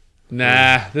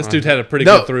 Nah, this dude had a pretty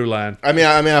good through line. I mean,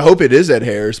 I hope it is Ed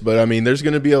Harris, but I mean, there's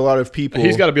going to be a lot of people.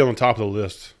 He's got to be on the top of the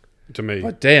list to me.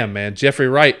 But damn, man, Jeffrey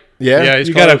Wright. Yeah, he's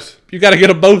you got to get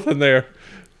them both in there.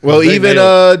 Well, even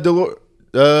Mr.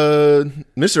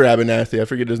 Abernathy, I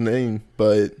forget his name,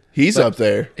 but he's up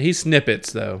there. He's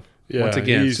snippets, though. Yeah, once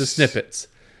again, it's just snippets.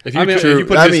 If you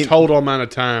put this total amount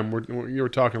of time, you're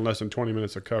talking less than 20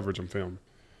 minutes of coverage on film.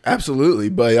 Absolutely,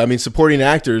 but I mean, supporting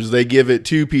actors, they give it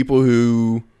to people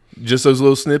who just those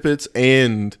little snippets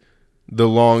and the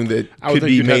long that could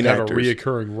be main actors. Have a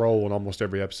reoccurring role in almost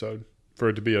every episode for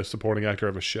it to be a supporting actor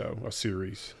of a show, a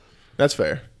series. That's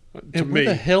fair. And where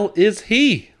the hell is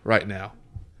he right now?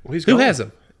 Well, he's Who gone. has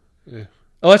him? Yeah.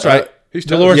 Oh, that's right. He's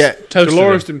Dolores.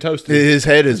 Dolores and toasted. His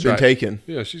head has been taken.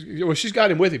 Yeah, she's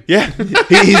got him with him. Yeah,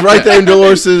 he's right there in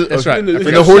Dolores'. That's right. In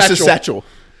the horse's satchel.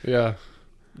 Yeah.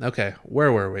 Okay,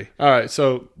 where were we? All right,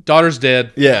 so Daughter's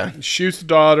dead. Yeah. shoots the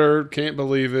daughter, can't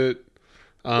believe it.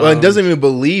 Well, and doesn't even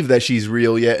believe that she's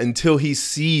real yet until he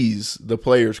sees the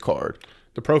player's card.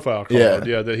 The profile card,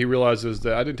 Yeah. that he realizes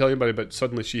that I didn't tell anybody, but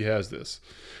suddenly she has this.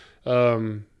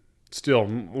 Still,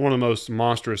 one of the most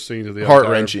monstrous scenes of the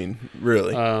Heart-wrenching,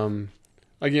 really.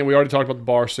 Again, we already talked about the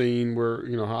bar scene where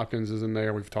Hopkins is in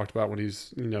there. We've talked about when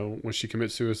he's when she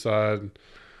commits suicide.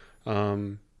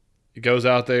 He goes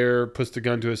out there, puts the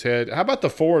gun to his head. How about the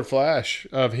forward flash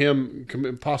of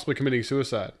him possibly committing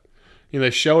suicide? They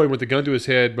show him with the gun to his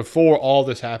head before all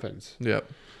this happens. Yep.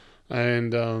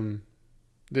 And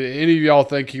did any of y'all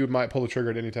think he might pull the trigger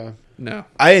at any time? No.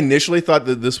 I initially thought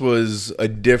that this was a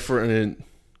different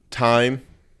time,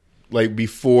 like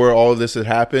before all of this had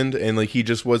happened, and like he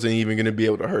just wasn't even going to be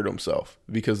able to hurt himself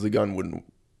because the gun wouldn't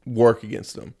work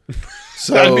against him.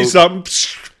 So That'd be something.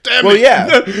 Damn well, it. yeah,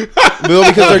 well,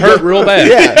 because like Hurt real bad.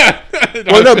 Yeah.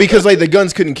 Well, no, because like the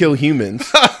guns couldn't kill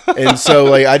humans, and so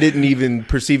like I didn't even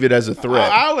perceive it as a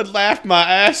threat. I would laugh my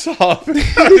ass off.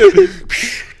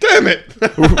 Damn it.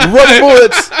 Rubber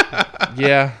bullets.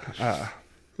 Yeah.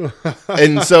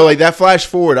 And so like that flash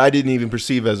forward, I didn't even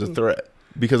perceive as a threat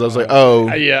because I was like,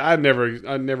 oh, Yeah, I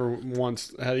never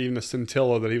once had even a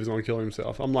scintilla that he was going to kill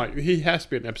himself. I'm like, he has to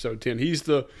be in episode 10. He's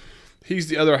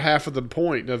the other half of the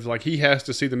point of like he has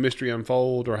to see the mystery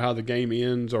unfold or how the game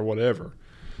ends or whatever.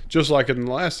 Just like in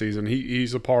the last season,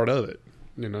 he's a part of it.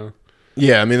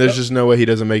 yeah. I mean, there's just no way he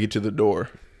doesn't make it to the door.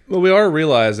 Well, we are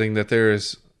realizing that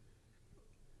there's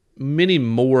many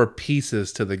more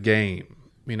pieces to the game.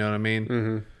 You know what I mean?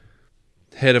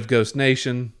 Mm-hmm. Head of Ghost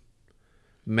Nation,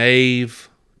 Maeve,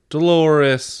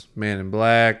 Dolores, Man in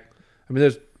Black. I mean,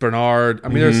 there's Bernard. I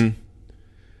mean, there's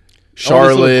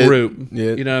Charlotte all this little group.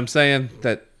 Yeah. You know what I'm saying?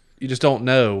 That you just don't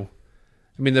know.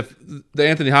 I mean, the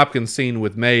Anthony Hopkins scene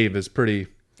with Maeve is pretty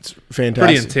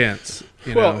Fantastic. intense.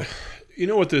 You Well, know? you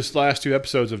know what this last two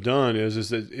episodes have done is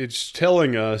that it's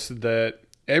telling us that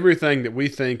everything that we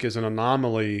think is an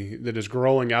anomaly that is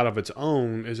growing out of its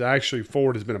own is actually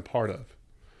Ford has been a part of.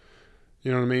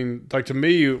 You know what I mean? Like to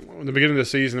me, in the beginning of the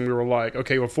season, we were like,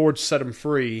 okay, well, Ford set them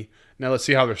free. Now let's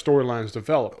see how their storylines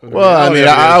develop. And the Well, I reality mean, of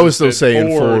it I is was still that saying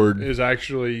Ford is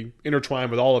actually intertwined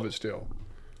with all of it still.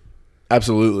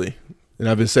 Absolutely. And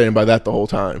I've been saying by that the whole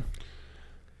time.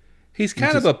 He's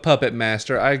kind of a puppet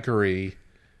master. I agree.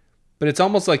 But it's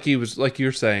almost like he was, like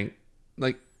you're saying,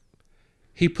 like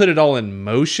he put it all in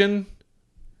motion,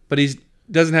 but he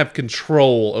doesn't have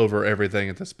control over everything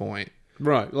at this point.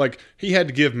 Right. Like he had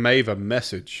to give Maeve a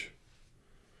message,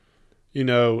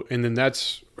 and then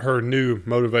that's her new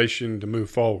motivation to move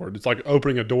forward. It's like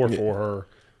opening a door for her.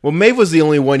 Well, Maeve was the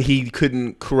only one he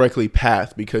couldn't correctly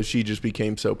path because she just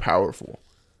became so powerful.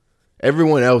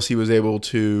 Everyone else he was able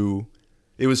to...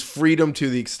 It was freedom to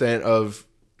the extent of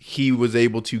he was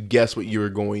able to guess what you were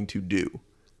going to do.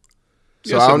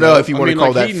 So Yes I don't and know no. if you want to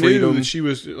call that he freedom. Knew that she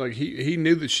was like he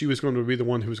knew that she was going to be the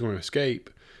one who was going to escape,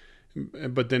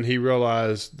 but then he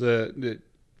realized that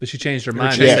But she changed her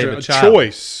mind. changed to save her- the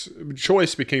child.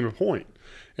 choice became a point,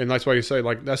 and that's why you say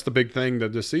like that's the big thing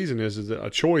that this season is that a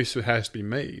choice has to be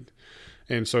made,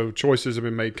 and so choices have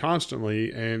been made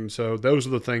constantly, and so those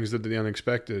are the things that are the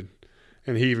unexpected,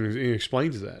 and he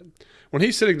explains that. When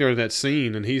he's sitting there in that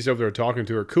scene and he's over there talking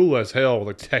to her, cool as hell,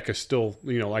 the tech is still,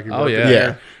 like he's working yeah.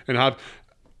 there. And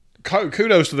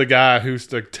kudos to the guy who's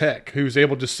the tech, who's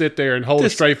able to sit there and hold a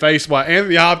straight face while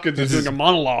Anthony Hopkins is doing a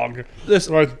monologue. This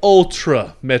Right.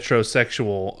 ultra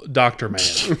metrosexual doctor man.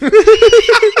 Dude,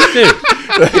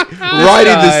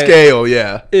 Riding the guy scale,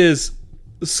 yeah. is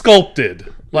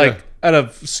sculpted like out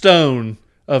of stone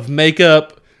of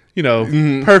makeup,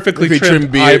 perfectly Perfectly trimmed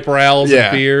trimmed beard. eyebrows Yeah.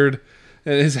 and beard.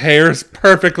 And his hair is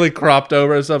perfectly cropped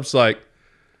over. So I'm just like,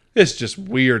 it's just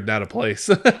weird and out of place.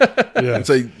 Yeah. It's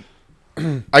like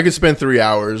I could spend 3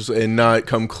 hours and not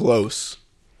come close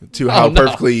to how no.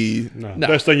 perfectly... No.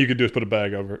 Best thing you could do is put a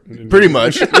bag over it. Pretty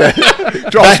much.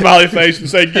 Draw a smiley face and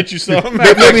say, get you some. maybe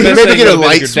Best maybe thing get a would've been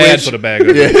light your dad switch. put a bag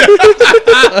over it.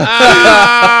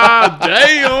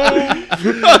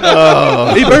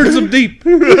 Damn. He burns them deep.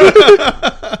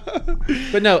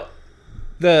 But no,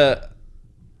 the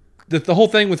whole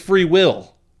thing with free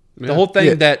will, the whole thing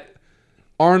Yeah. that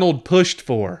Arnold pushed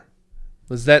for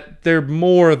was that they're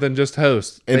more than just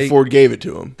hosts. And Ford gave it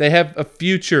to him. They have a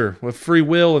future with free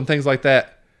will and things like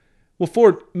that. Well,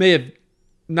 Ford may have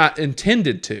not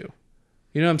intended to.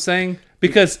 You know what I'm saying?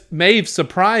 Because Maeve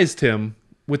surprised him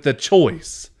with the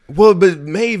choice. Well, but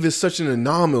Maeve is such an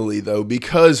anomaly, though,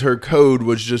 because her code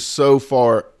was just so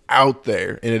far out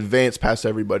there and advanced past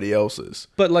everybody else's.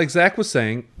 But like Zach was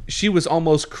saying, she was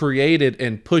almost created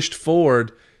and pushed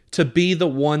forward to be the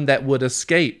one that would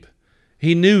escape.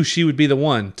 He knew she would be the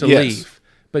one to leave,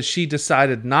 but she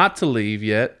decided not to leave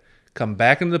yet. Come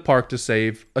back into the park to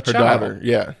save her child. daughter.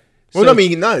 Yeah. So, Well, I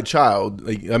mean, not a child.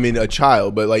 Like, I mean, a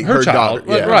child, but like her child.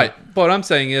 daughter. Yeah. Right. But what I'm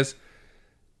saying is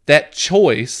that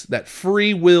choice, that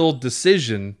free will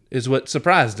decision, is what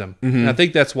surprised him. And I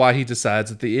think that's why he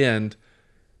decides at the end,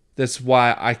 that's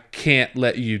why I can't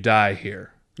let you die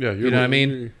here. Yeah, you know what I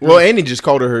mean? Well, and he just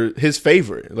called her his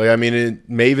favorite. Like, I mean,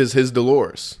 Maeve is his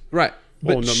Dolores. Right.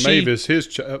 Well, But no, Maeve is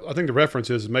his. I think the reference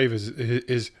is Maeve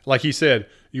is like he said.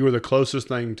 You were the closest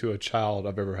thing to a child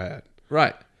I've ever had.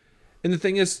 Right. And the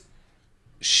thing is,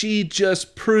 she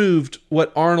just proved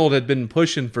what Arnold had been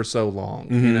pushing for so long.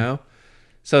 You know,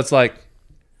 so it's like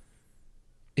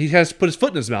he has to put his foot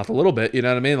in his mouth a little bit. You know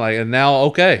what I mean? Like, and now,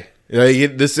 okay,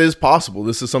 This is possible.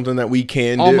 This is something that we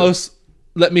can almost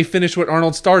let me finish what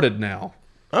Arnold started now.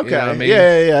 do. Okay. You know what I mean?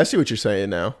 Yeah. I see what you're saying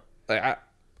now. Like,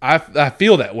 I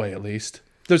feel that way, at least.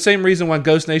 The same reason why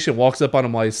Ghost Nation walks up on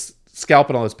him while he's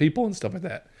scalping all his people and stuff like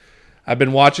that. I've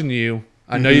been watching you.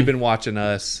 I know you've been watching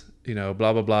us. You know,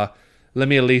 blah, blah, blah. Let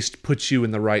me at least put you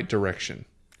in the right direction.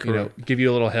 Correct. You know, give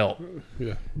you a little help.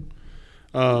 Yeah.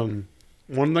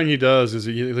 One thing he does is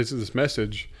he listens to this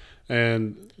message,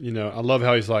 and, you know, I love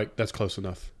how he's like, that's close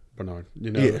enough, Bernard.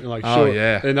 You know, and like, Oh, sure.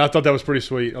 yeah. And I thought that was pretty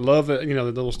sweet. I love that, you know,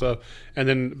 the little stuff. And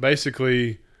then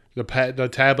basically the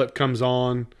tablet comes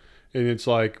on, and it's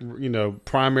like, you know,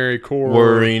 primary core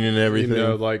Whirring and everything. You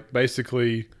know, like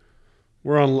basically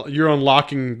you're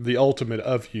unlocking the ultimate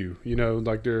of you. You know,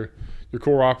 like your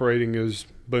core operating is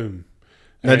boom.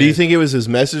 Now, do you think it was his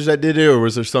message that did it, or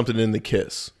was there something in the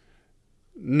kiss?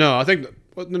 No, I think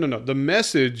no. The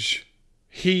message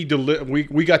we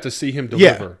got to see him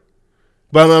deliver. Yeah.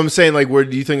 But I'm saying, like, where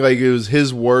do you think like it was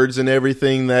his words and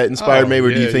everything that inspired Maeve,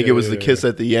 or do you think it was the kiss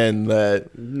at the end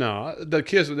that? No, the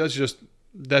kiss.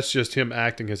 That's just him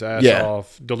acting his ass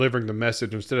off, delivering the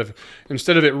message instead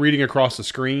of it reading across the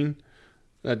screen.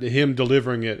 Him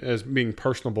delivering it as being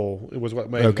personable, it was what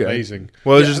made it amazing.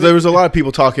 Well, there was a lot of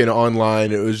people talking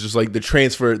online. It was just like the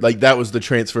transfer, like that was the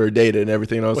transfer of data and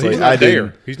everything. And I was like, he's not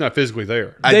there. He's not physically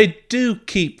there. They do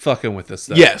keep fucking with us,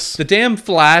 though. Yes. The damn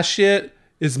fly shit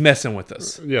is messing with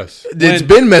us. Yes. It's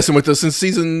been messing with us since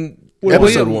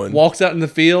episode 1. Walks out in the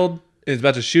field and is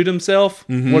about to shoot himself.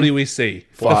 What do we see?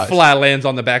 Flies. The fly lands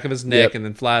on the back of his neck and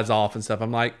then flies off and stuff.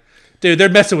 I'm like, dude, they're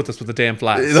messing with us with the damn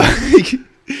flies.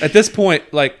 At this point,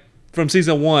 like from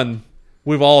season 1,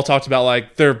 we've all talked about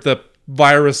like they're the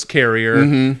virus carrier.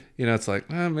 You know, it's like,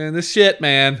 oh man, this shit,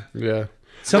 man. Yeah.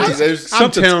 Something's I'm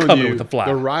telling coming you, with the fly.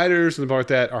 the writers and the like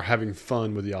that are having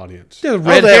fun with the audience. They're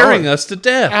red herring us to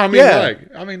death. I mean,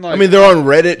 they're on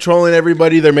Reddit trolling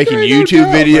everybody. They're making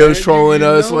YouTube videos trolling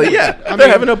us. They're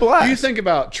having a blast. You think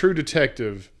about True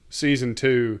Detective season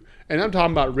 2, and I'm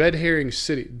talking about Red Herring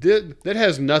City. That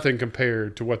has nothing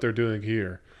compared to what they're doing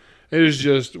here. It is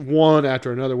just one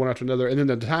after another, and then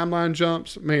the timeline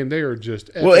jumps. Man, they are just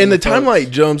and the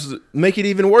timeline jumps make it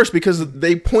even worse because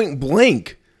they point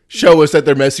blank show us that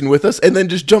they're messing with us, and then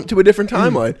just jump to a different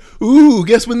timeline. Ooh,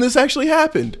 guess when this actually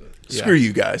happened? Screw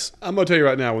you guys. I'm going to tell you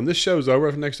right now, when this show's over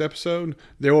for the next episode,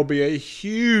 there will be a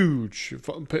huge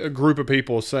group of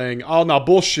people saying, oh, no,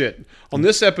 bullshit. On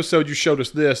this episode, you showed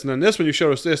us this, and then this one, you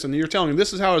showed us this, and you're telling me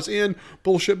this is how it's in.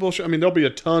 Bullshit. I mean, there'll be a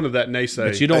ton of that naysay.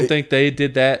 But you don't think they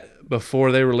did that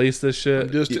before they released this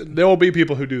shit? There will be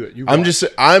people who do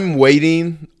it. I'm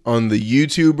waiting on the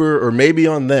YouTuber, or maybe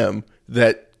on them,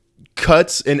 that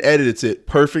cuts and edits it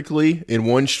perfectly in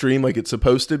one stream like it's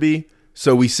supposed to be.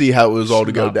 So we see how it was all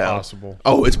to go down. Possible.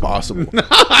 Oh, it's possible.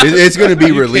 It's going to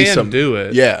be released. You can do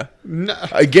it. Yeah,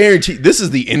 I guarantee. This is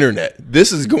the internet.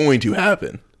 This is going to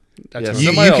happen.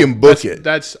 You can book it.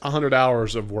 That's 100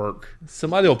 hours of work.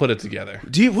 Somebody will put it together.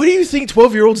 What do you think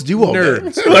 12-year-olds do all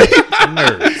Nerds. day?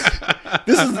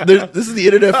 Nerds. This is the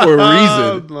internet for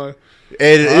a reason.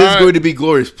 And it is going to be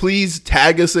glorious. Please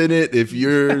tag us in it if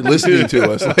you're listening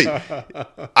to us.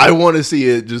 Like, I want to see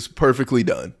it just perfectly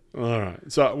done. All right.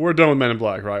 So we're done with Men in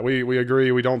Black, right? We agree.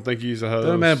 We don't think he's a host.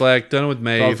 Done with Men in Black. Done with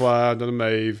Maeve. Done with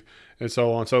Maeve, and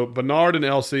so on. So Bernard and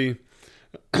Elsie,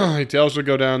 he tells her to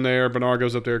go down there. Bernard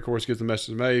goes up there, of course, gets the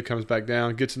message to Maeve, comes back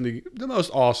down, gets in the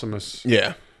most awesomest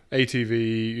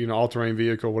ATV, all-terrain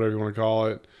vehicle, whatever you want to call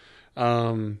it.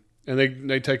 And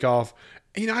they take off.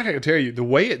 I got to tell you, the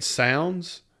way it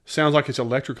sounds like it's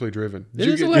electrically driven. It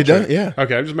is electric. Yeah.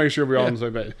 Okay, I'm just making sure we're all on the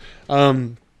same page.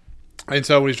 And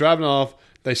so when he's driving off,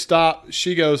 they stop.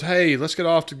 She goes, hey, let's get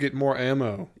off to get more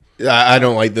ammo. I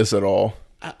don't like this at all.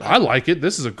 I like it.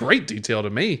 This is a great detail to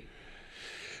me.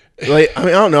 Like, I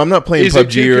don't know. I'm not playing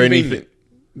PUBG or anything.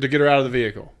 To get her out of the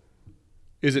vehicle.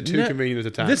 Is it too convenient at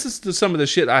the time? This is some of the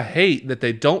shit I hate that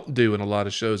they don't do in a lot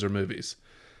of shows or movies.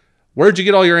 Where'd you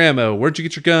get all your ammo? Where'd you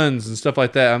get your guns and stuff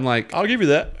like that? I'm like, I'll give you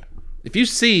that. if you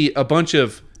see a bunch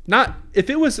of if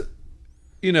it was,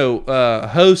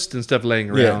 hosts and stuff laying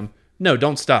around, no,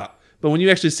 don't stop. But when you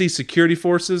actually see security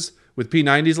forces with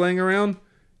P90s laying around,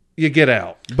 you get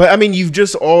out. But I mean, you've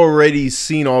just already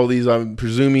seen all these, I'm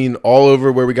presuming, all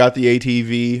over where we got the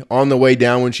ATV, on the way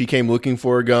down when she came looking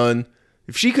for a gun.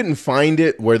 If she couldn't find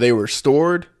it where they were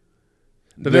stored,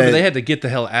 But remember, they had to get the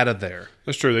hell out of there.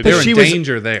 That's true. They were in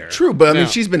danger there. True, but I mean,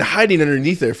 she's been hiding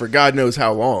underneath there for God knows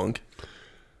how long.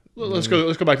 Let's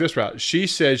go back this route. She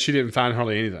said she didn't find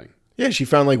hardly anything. Yeah, she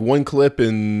found like one clip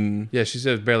and... Yeah, she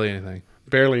said barely anything.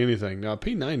 Barely anything. Now,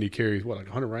 P90 carries, like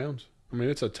 100 rounds? I mean,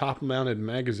 it's a top-mounted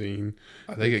magazine.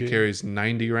 I think it carries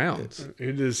 90 rounds.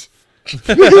 It is...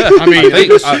 I mean...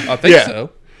 I think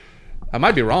so. I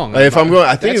might be wrong. If I'm going...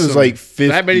 I think it was like 50...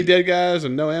 That many dead guys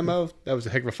and no ammo? That was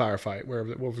a heck of a firefight.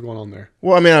 What was going on there?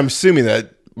 Well, I mean, I'm assuming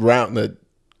that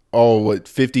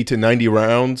 50 to 90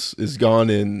 rounds is gone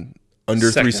in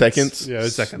under 3 seconds? Yeah,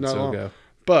 it's seconds not long. ago.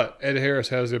 But Ed Harris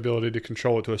has the ability to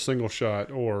control it to a single shot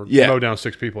or mow down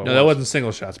 6 people. No, that wasn't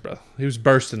single shots, bro. He was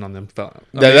bursting on them.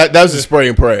 That was a spray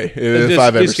and pray. If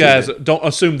I've ever these seen guys it. don't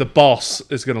assume the boss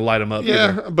is going to light them up.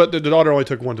 Yeah, either. but the daughter only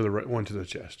took one to the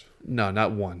chest. No,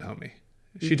 not one, homie.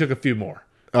 She took a few more.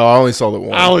 Oh, I only saw the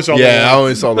one. I only saw the one. I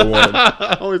only saw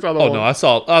the one. No, I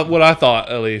saw what I thought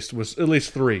at least was at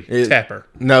least 3. Tapper.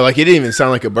 No, like it didn't even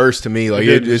sound like a burst to me. Like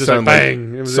it sounded like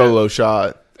bang. It was solo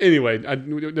shot. Anyway, it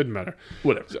didn't matter.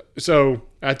 Whatever. So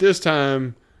at this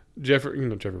time, Jeffrey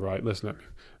Wright, listen up.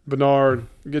 Bernard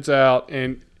gets out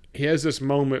and he has this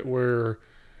moment where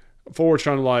Ford's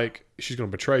trying to she's going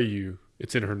to betray you.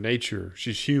 It's in her nature.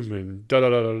 She's human. Da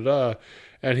da da da da.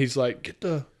 And he's like, get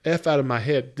the F out of my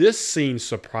head. This scene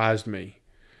surprised me.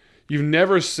 You've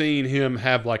never seen him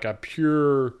have like a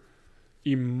pure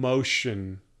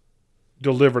emotion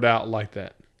delivered out like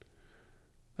that.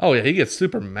 Oh, yeah, he gets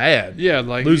super mad. Yeah,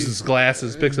 like... Loses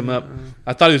glasses, picks them up.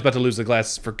 I thought he was about to lose the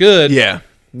glasses for good. Yeah.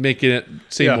 Making it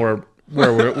seem more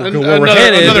where we're another,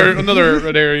 headed. Another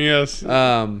red herring, yes.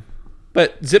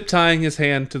 But zip tying his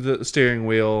hand to the steering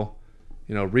wheel,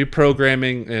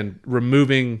 reprogramming and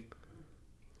removing...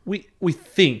 We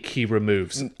think he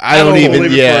removes. I don't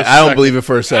believe it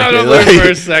for a second. I don't believe it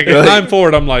for a second. I'm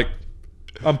forward.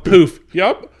 I'm poof.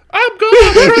 Yup. I'm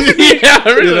gone. Yeah,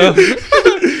 really.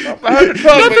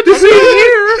 Nothing to see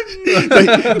here.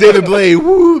 Like David Blaine,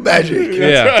 woo, magic.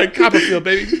 Yeah. That's right, Copperfield,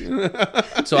 baby.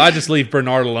 So I just leave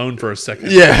Bernard alone for a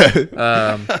second. Yeah.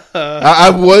 I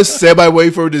was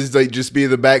semi-waiting for it to just be in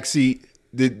the back seat.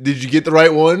 Did you get the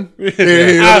right one? I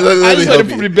just let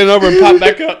him bend over and pop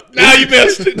back up. Now you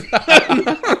missed it.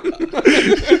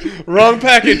 Wrong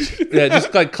package. Yeah,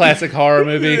 just like classic horror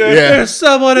movie. Yeah. There's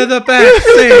someone in the back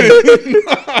seat.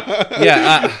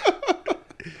 Yeah,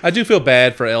 I do feel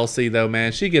bad for Elsie though,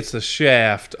 man. She gets the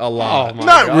shaft a lot. Oh, my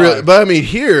Not God. really, but I mean,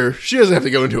 here she doesn't have to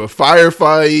go into a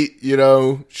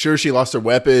firefight. Sure, she lost her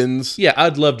weapons. Yeah,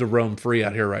 I'd love to roam free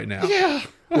out here right now. Yeah.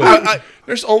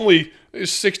 There's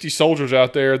 60 soldiers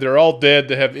out there. They're all dead.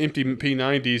 They have empty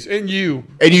P90s. And you.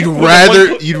 And you'd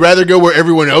rather go where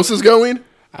everyone else is going?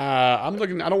 I'm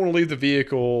looking. I don't want to leave the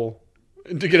vehicle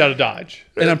to get out of Dodge.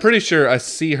 And I'm pretty sure I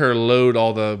see her load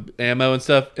all the ammo and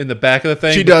stuff in the back of the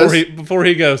thing. She does. Before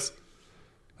he goes,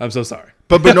 I'm so sorry.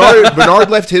 But Bernard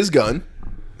left his gun.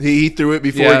 He threw it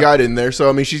before he got in there. So,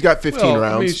 I mean, she's got 15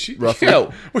 rounds, roughly.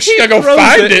 She got to go Throws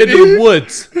find it into the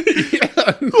woods.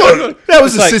 Look, that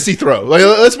was a sissy throw. Like,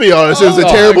 let's be honest. It was a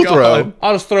terrible throw.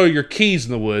 I'll just throw your keys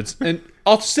in the woods, and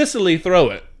I'll Sicily throw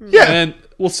it. Yeah. And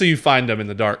we'll see you find them in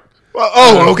the dark.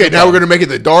 Well, okay. Now we're going to make it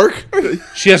the dark?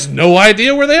 She has no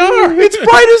idea where they are. It's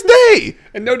bright as day.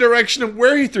 and no direction of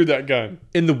where he threw that gun.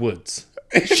 In the woods.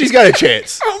 She's got a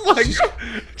chance. Oh my God.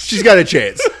 She's got a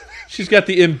chance. She's got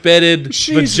the embedded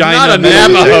She's vagina. not a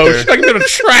Navajo. She's not going to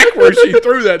track where she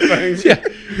threw that thing. Yeah.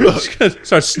 She's gonna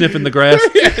start sniffing the grass.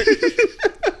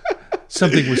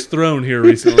 Something was thrown here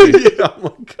recently. Yeah, oh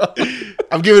my God.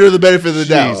 I'm giving her the benefit of the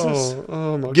doubt.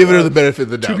 Oh my Giving God. her the benefit of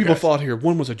the doubt. Two people guys. fought here.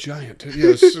 One was a giant.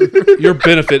 Yes. Your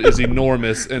benefit is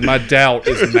enormous, and my doubt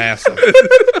is massive.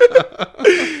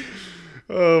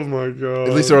 Oh my God.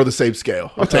 At least they're on the same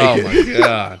scale. I'll take it.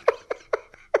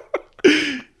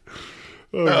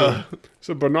 Oh my God.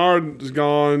 So Bernard is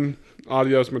gone.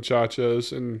 Adios,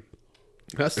 muchachos. And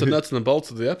that's the nuts and the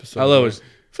bolts of the episode. I love it.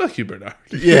 Fuck you, Bernard.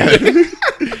 Yeah.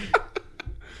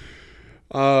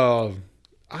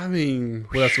 I mean,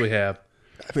 What else do we have?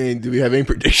 I mean, do we have any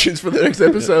predictions for the next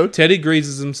episode? Teddy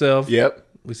greases himself. Yep.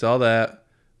 We saw that.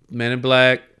 Man in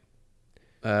Black.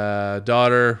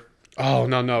 Daughter. Oh,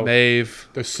 no. Maeve.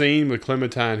 The scene with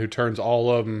Clementine who turns all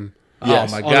of them.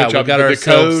 Yes. Oh my on God, each we other, got the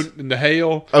ourselves. code and the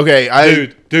hail.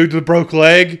 Okay, Dude, the broke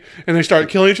leg, and they start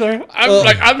killing each other.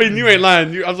 I mean, you ain't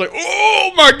lying. I was like,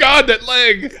 oh my God, that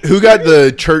leg. who got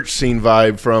the church scene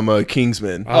vibe from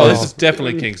Kingsman? Oh, this is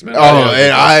definitely Kingsman. And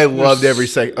I loved every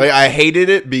second. Like, I hated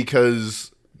it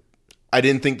because I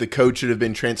didn't think the code should have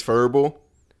been transferable.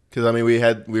 Because I mean,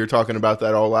 we were talking about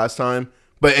that all last time,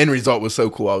 but end result was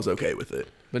so cool. I was okay with it.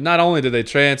 But not only did they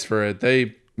transfer it,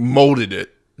 they Molded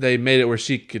it. they made it where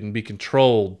she can be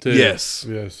controlled too. Yes.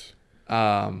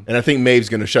 Um, And I think Maeve's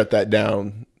going to shut that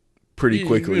down pretty you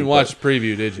quickly. didn't watch the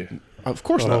preview, did you? Of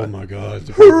course Oh not. my God.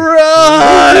 The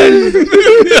Run!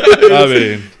 I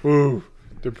mean, Ooh,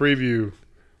 the preview.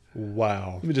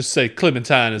 Wow. let me just say,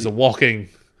 Clementine is a walking,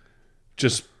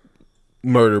 just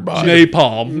Murder bot.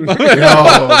 napalm. Oh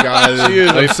God! She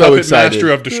is I'm a so puppet excited. master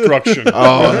of destruction.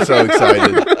 Oh, I'm so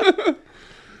excited.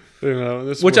 You know,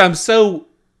 this Which was- I'm so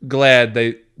glad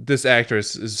this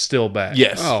actress is still back.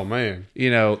 Yes. Oh man.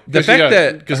 You know, the fact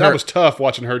that because her- that was tough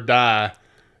watching her die.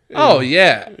 oh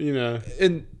yeah, You know.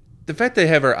 and the fact they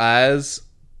have her eyes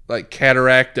like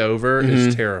cataract over Mm-hmm.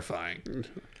 is terrifying. You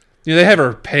know, they have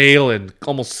her pale and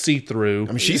almost see through. I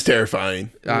mean, she's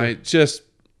terrifying.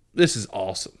 This is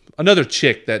awesome. Another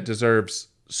chick that deserves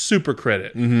super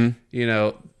credit. Mm-hmm. You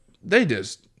know, they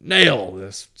just nail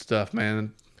this stuff,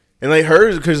 man. And like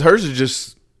hers, because hers is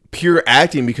just pure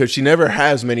acting because she never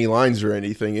has many lines or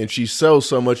anything, and she sells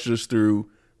so much just through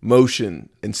motion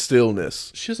and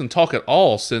stillness. She doesn't talk at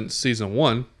all since season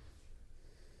 1.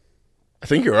 I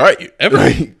think you're right. Ever.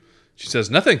 She says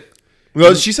nothing.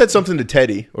 Well, she said something to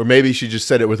Teddy, or maybe she just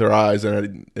said it with her eyes,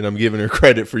 and I'm giving her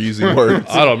credit for using words.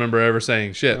 I don't remember ever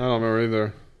saying shit. I don't remember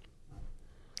either.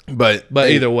 But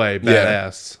Either way,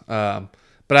 badass.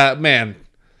 Man,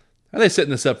 are they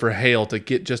setting this up for Hale to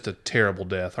get just a terrible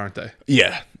death, aren't they?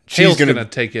 yeah, Hale's she's going gonna. to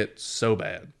take it so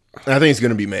bad. I think it's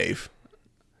gonna be Maeve.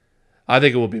 I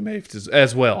think it will be Maeve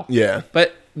as well. Yeah,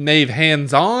 But Maeve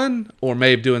hands-on or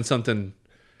Maeve doing something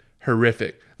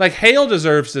horrific? Like, Hale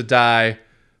deserves to die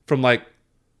from, like,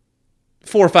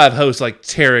 4 or 5 hosts, like,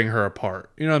 tearing her apart.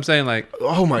 You know what I'm saying? Like,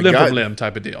 oh my limb God. from limb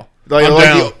type of deal. like I'm like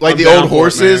down. the, like I'm the down old for it,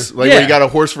 horses, man. like Yeah. where you got a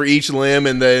horse for each limb,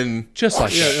 and then Just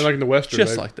like Yeah, that. like in the Western.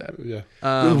 Just they- like that. Yeah.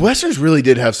 the Westerns really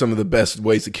did have some of the best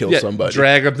ways to kill Yeah, somebody.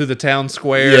 drag them through the town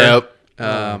square. Yep.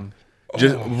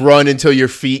 Just Oh. run until your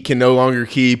feet can no longer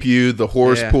keep you. The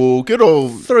horse Yeah. pool. Good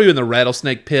old. Throw you in the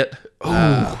rattlesnake pit.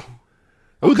 Oh,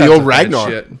 the kinds old of bad Ragnar.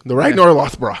 shit. The Ragnar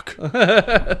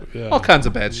Lothbrok. All kinds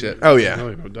of bad shit. Oh, yeah.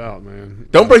 No doubt, man.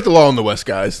 Don't break the law in the West,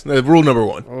 guys. Rule number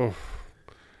 1.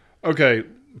 Okay,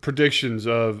 predictions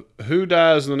of who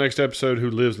dies in the next episode, who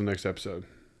lives in the next episode.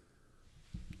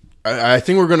 I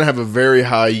think we're going to have a very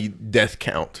high death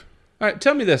count. All right,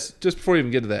 tell me this, just before we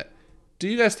even get to that. Do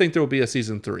you guys think there will be a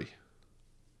season 3?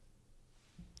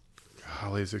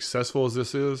 Golly, as successful as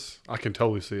this is, I can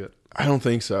totally see it. I don't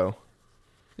think so.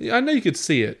 I know you could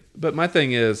see it, but my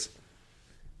thing is,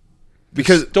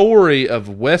 Because the story of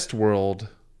WestWorld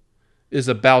is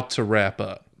about to wrap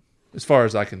up, as far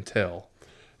as I can tell.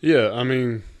 Yeah, I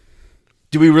mean,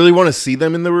 do we really want to see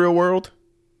them in the real world?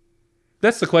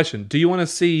 That's the question. Do you want to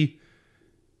see...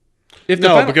 If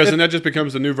then that just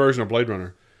becomes the new version of Blade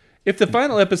Runner. if the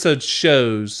final episode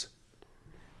shows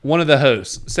one of the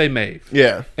hosts, say Maeve,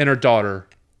 Yeah. and her daughter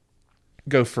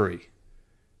go free,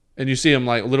 and you see them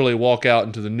like literally walk out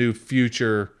into the new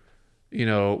future, you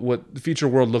know, what the future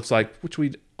world looks like, which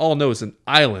we all know is an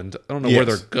island. I don't know where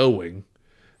Yes. they're going.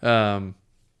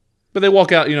 But they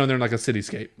walk out, you know, and they're in like a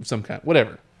cityscape of some kind,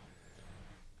 whatever.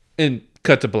 And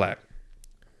cut to black.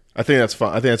 I think that's fine.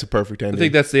 I think that's a perfect ending. I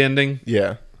think that's the ending.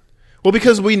 Yeah. Well,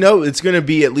 because we know it's going to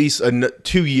be at least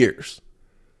 2 years.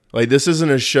 Like, this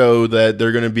isn't a show that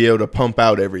they're going to be able to pump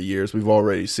out every year, as we've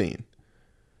already seen.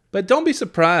 But don't be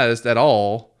surprised at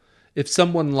all if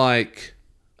someone like,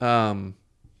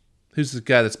 who's the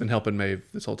guy that's been helping Maeve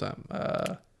this whole time?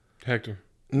 Hector.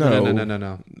 No.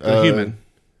 No. The human.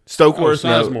 Stokeworth?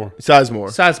 Oh, No. Sizemore.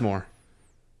 Sizemore.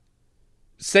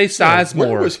 Say Sizemore.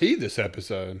 Where was he this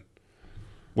episode?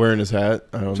 Wearing his hat?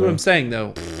 I don't That's what know. I'm saying,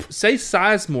 though. Say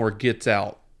Sizemore gets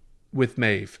out with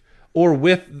Maeve, or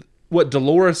with what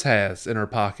Dolores has in her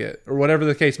pocket, or whatever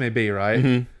the case may be, right?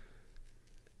 Mm-hmm.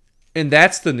 And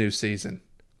that's the new season.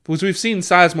 Because we've seen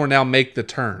Sizemore now make the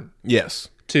turn Yes.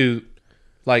 to,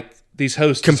 like, these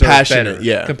hosts deserve Compassionate, better.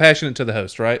 yeah. Compassionate to the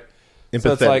host, right? Empathetic.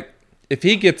 So it's like, if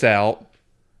he gets out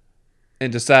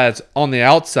and decides on the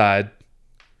outside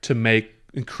to make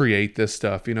and create this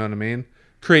stuff, you know what I mean?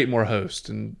 Create more hosts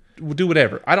and do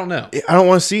whatever. I don't know. I don't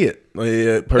want to see it.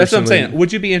 Personally. That's what I'm saying.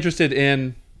 Would you be interested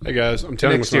in... Hey guys, I'm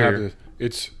telling you what's going to exterior. happen.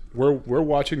 It's we're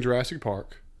watching Jurassic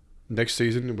Park. Next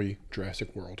season will be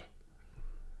Jurassic World.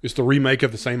 It's the remake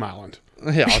of the same island.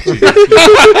 Yeah,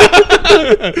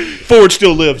 Ford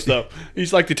still lives though.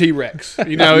 He's like the T-Rex.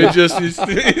 You know, it's going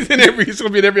to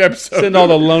be in every episode. send all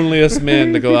the loneliest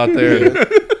men to go out there.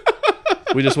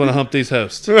 We just want to hump these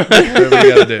hosts. Whatever we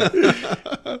got to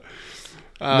do.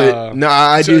 But, no,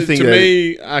 I do think to that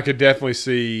me, I could definitely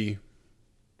see,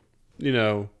 you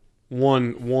know,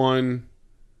 one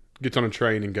gets on a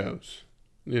train and goes.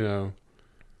 You know,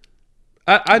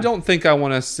 I don't think I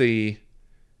want to see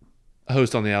a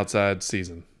host on the outside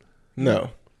season.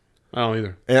 no. I don't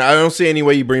either. And I don't see any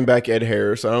way you bring back Ed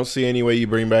Harris. I don't see any way you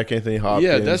bring back Anthony Hopkins.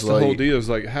 Yeah, that's the whole deal. Is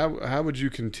like how would you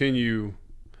continue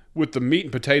with the meat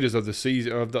and potatoes of the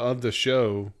season of the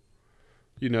show?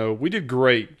 You know, we did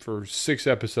great for 6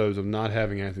 episodes of not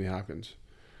having Anthony Hopkins.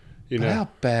 You know, How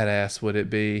badass would it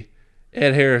be?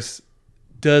 Ed Harris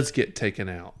does get taken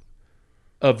out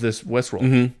of this Westworld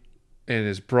and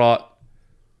is brought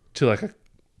to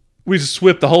we just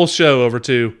whip the whole show over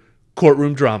to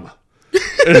courtroom drama.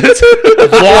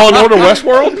 Law and Order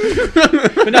Westworld.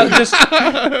 But no,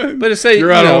 but to say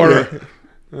You're out of order.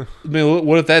 I mean,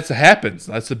 what if that happens?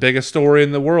 That's the biggest story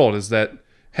in the world. Is that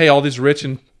hey, all these rich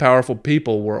and powerful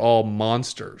people were all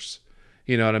monsters.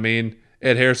 You know what I mean?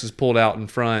 Ed Harris is pulled out in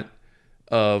front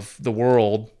of the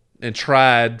world and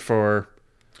tried for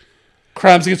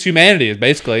crimes against humanity.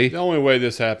 Basically, The only way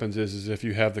this happens is if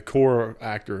you have the core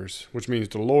actors, which means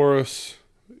Dolores,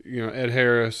 you know, Ed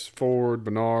Harris, Ford,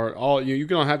 Bernard, all you're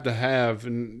gonna have to have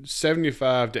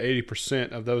 75 to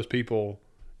 80% of those people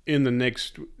in the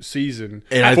next season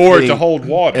And for it to hold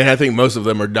water. And I think most of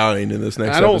them are dying in this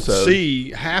next I don't episode.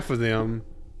 see half of them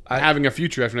having a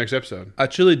future after next episode. I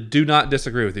truly do not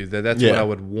disagree with you. That's what I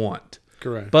would want.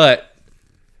 Correct. But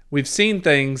we've seen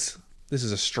things. This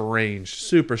is a strange,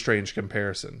 super strange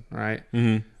comparison, right?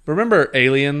 Mm-hmm. Remember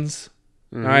Aliens,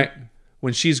 right?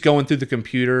 When she's going through the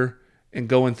computer and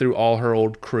going through all her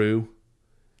old crew.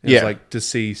 And it's like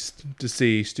deceased.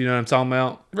 You know what I'm talking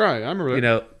about? Right, I remember that. You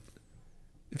know,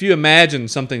 if you imagine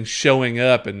something showing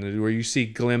up and where you see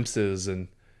glimpses and,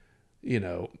 you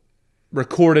know,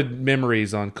 recorded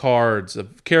memories on cards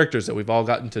of characters that we've all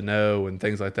gotten to know and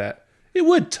things like that, it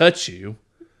would touch you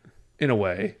in a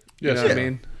way. You know what I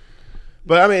mean?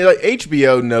 But I mean, like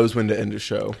HBO knows when to end a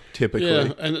show, typically.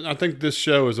 Yeah, and I think this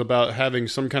show is about having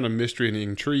some kind of mystery and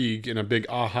intrigue in a big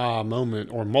aha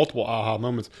moment or multiple aha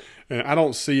moments. And I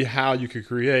don't see how you could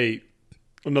create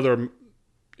another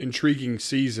intriguing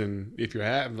season if you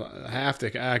have half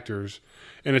the actors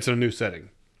and it's in a new setting.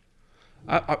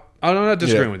 I'm not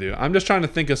disagreeing with you. I'm just trying to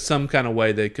think of some kind of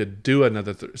way they could do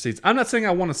another season. I'm not saying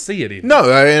I want to see it either.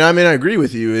 No, I mean I agree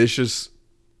with you. It's just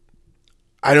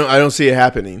I don't see it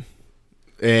happening.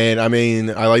 And I mean,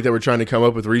 I like that we're trying to come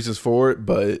up with reasons for it,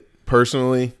 but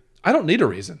personally, I don't need a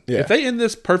reason. Yeah. If they end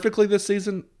this perfectly this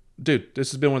season, dude,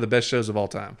 this has been one of the best shows of all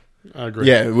time. I agree.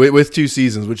 yeah, with 2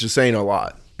 seasons, which is saying a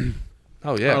lot.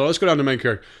 Oh yeah. Let's go down to main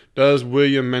character. Does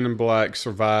William Men in Black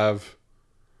survive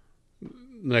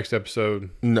next episode?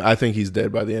 No, I think he's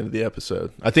dead by the end of the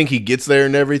episode. I think he gets there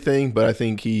and everything, but I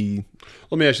think he...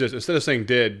 Let me ask you this. Instead of saying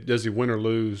dead, does he win or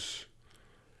lose?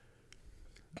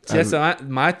 See, so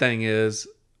my thing is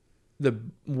the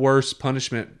worst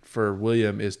punishment for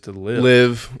William is to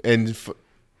live and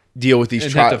deal with these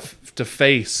and trials. have to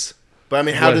face. But I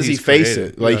mean, how what does he he's face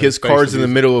created. it? Like his face cards it in the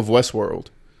is- middle of Westworld.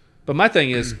 But my thing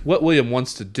is, what William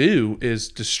wants to do is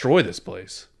destroy this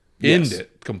place, end Yes.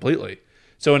 it completely.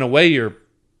 So in a way, you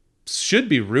should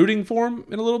be rooting for him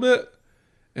in a little bit,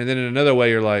 and then in another way,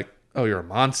 you're like, oh, you're a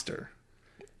monster.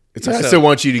 It's I still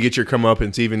want you to get your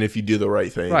comeuppance, even if you do the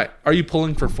right thing. Right. Are you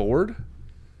pulling for Ford?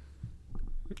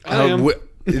 I am.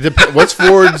 What's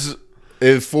Ford's?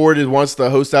 If Ford wants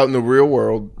to host out in the real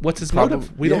world, What's his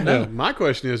motive? We don't know. My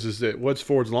question is that what's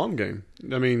Ford's long game?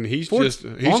 I mean, he's Ford's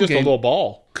just long a game- little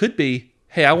ball. Could be,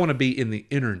 hey, I want to be in the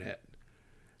internet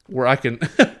where I can,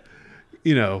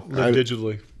 you know,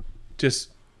 Digitally.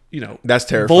 just, you know, That's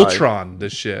terrifying. Voltron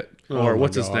this shit. Or Oh,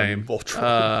 what's my his God. name?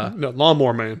 Voltron. No,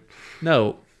 Lawnmower Man.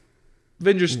 No.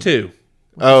 Avengers 2.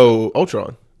 oh,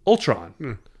 Ultron.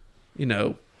 Ultron. You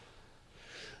know.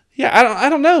 Yeah, I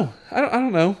don't know. I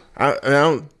don't know. I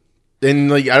don't.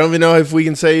 And like, I don't even know if we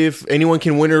can say if anyone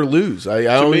can win or lose. I To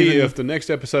don't me, even. if the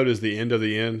next episode is the end of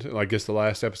the end, like it's the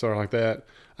last episode like that,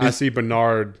 I see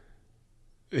Bernard,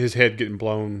 his head getting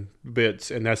blown bits,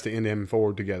 and that's the end of him and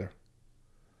Ford together.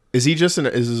 Is he just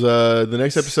the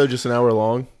next episode just an hour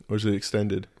long, or is it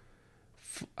extended?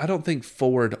 I don't think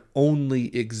Ford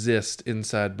only exists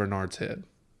inside Bernard's head.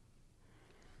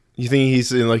 You think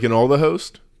he's in like an all the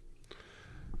host?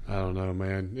 I don't know,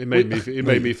 man. It made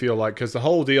me feel like, because the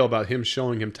whole deal about him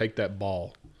showing him take that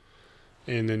ball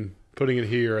and then putting it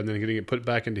here and then getting it put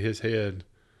back into his head.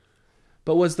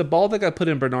 But was the ball that got put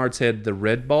in Bernard's head the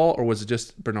red ball, or was it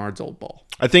just Bernard's old ball?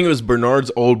 I think it was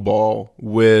Bernard's old ball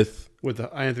with the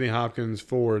Anthony Hopkins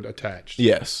Ford attached.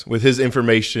 Yes, with his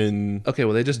information. Okay,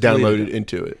 well they just downloaded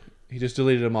into it. He just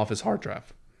deleted him off his hard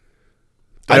drive.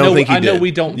 I don't think he I know did.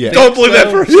 we don't. Yeah. Think Don't believe that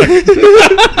for a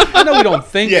second. I know we don't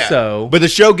think so. But the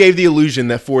show gave the illusion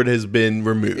that Ford has been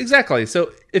removed. Exactly.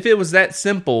 So if it was that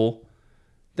simple,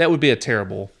 that would be a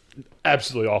terrible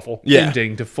Absolutely awful.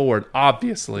 ending to Ford,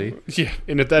 obviously. Yeah,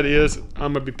 and if that is,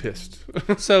 I'm going to be pissed.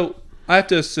 So I have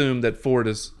to assume that Ford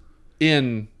is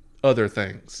in other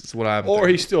things. Is what I'm. Or thinking.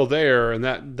 he's still there, and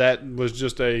that was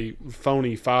just a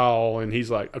phony file, and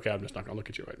he's like, okay, I'm just not going to look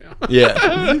at you right now.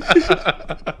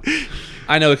 Yeah.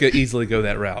 I know it could easily go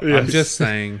that route. Yes. I'm just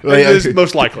saying. Like, It is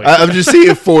most likely. I'm just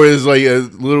seeing Ford as like a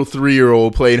little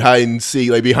 3-year-old playing hide and seek,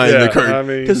 like behind the curtain. I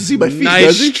mean, doesn't see my feet,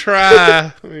 does Nice he?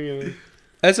 try. I mean,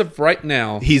 As of right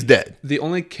now, He's dead. the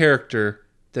only character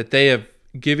that they have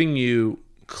given you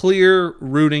clear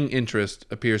rooting interest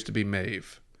appears to be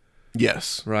Maeve,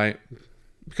 Yes. right?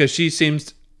 Because she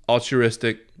seems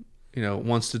altruistic,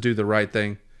 wants to do the right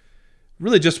thing.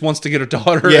 Really just wants to get her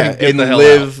daughter Yeah, and get and the hell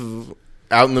live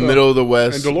out in the middle of the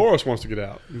West. and Dolores wants to get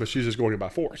out, but she's just going by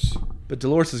force. out. But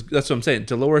Dolores that's what I'm saying.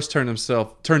 Dolores turned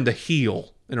the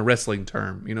heel in a wrestling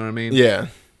term. You know what I mean? Yeah.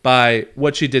 By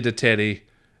what she did to Teddy,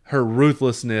 her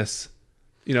ruthlessness.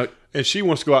 And she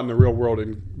wants to go out in the real world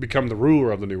and become the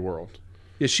ruler of the new world.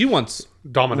 Yeah, she wants.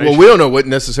 Domination. Well, we don't know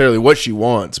what she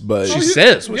wants, but She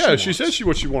says what yeah, she she wants. says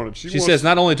what she wanted. She says,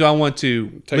 not only do I want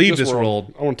to take leave this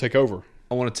world, I want to take over.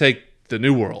 I want to take the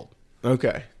new world.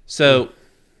 okay. So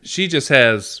she just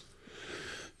has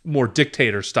more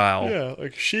dictator style. Yeah,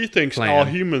 like she thinks Plan. all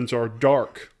humans are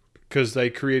dark because they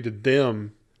created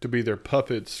them to be their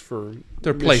puppets for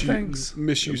Their playthings.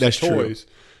 misuse That's of true. toys.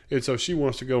 And so she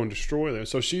wants to go and destroy them.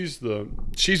 So she's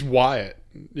Wyatt,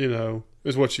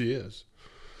 is what she is.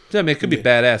 I mean, it could be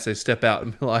badass. They step out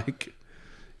and be like,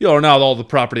 "You are now all the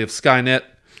property of Skynet."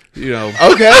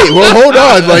 Okay, well, hold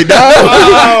on. Like now,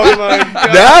 Oh my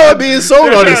god! now I'm being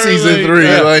sold on a season 3.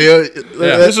 Yeah. Like,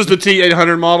 This is the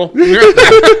T800 model. You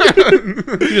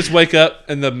just wake up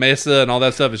and the mesa and all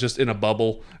that stuff is just in a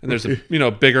bubble, and there's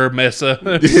a bigger mesa.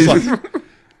 It's like-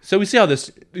 so we see how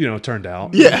this turned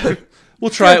out. yeah.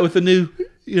 We'll try it with the new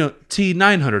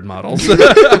T900 models.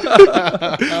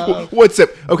 What's up?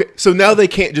 Okay, so now they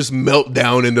can't just melt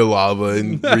down into lava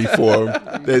and reform.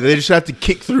 They just have to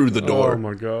kick through the Oh door.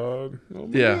 my god! Oh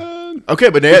my Yeah. god. Okay,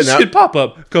 but now, Shit pop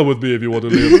up. Come with me if you want to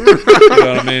live. You know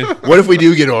what I mean? what if we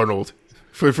do get Arnold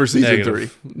for season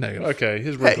Negative. 3? Negative. Okay,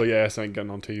 his wrinkly ass ain't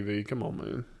getting on TV. Come on,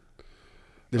 man.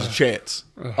 There's a chance.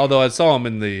 Although I saw him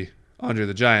in the Andre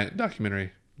the Giant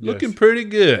documentary, looking Yes. pretty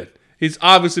good. He's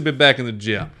obviously been back in the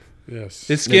gym. Yes.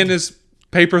 His skin is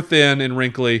paper thin and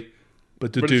wrinkly,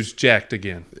 but the dude's jacked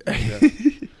again.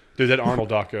 Dude, that Arnold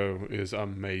doco is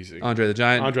amazing. Andre the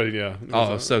Giant. Andre, yeah.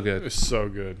 Oh, so good. It's so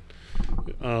good.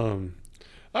 All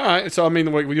right, so I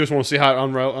mean, we just want to see how it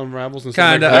unravels and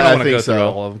Kind of. stuff I don't I want to think go through so.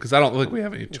 all of them because I don't think we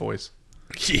have any choice.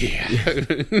 Yeah.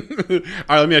 All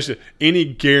right, let me ask you: any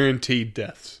guaranteed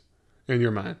deaths in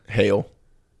your mind? Hail.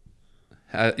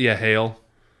 Yeah, Hale.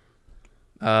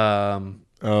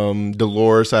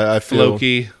 Dolores, I feel.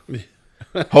 Floki.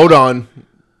 Hold on.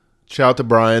 Shout out to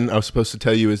Brian. I was supposed to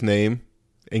tell you his name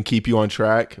and keep you on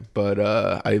track, but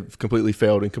I've completely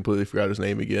failed and completely forgot his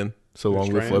name again. So long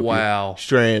live Strand? Floki. Wow.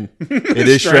 Strand. It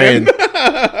is Strand.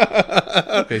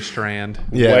 Okay, Strand.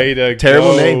 Yeah. Way to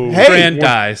Terrible go. name. Hey, Strand One-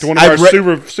 dies. to one of I our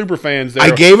re- super fans there.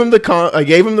 I gave him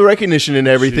the recognition and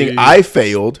everything. Jeez. I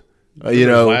failed. His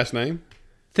last name?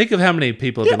 Think of how many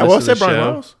people have Yeah, been well, I listening to said the Brian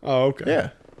show. Miles. Oh, okay. Yeah.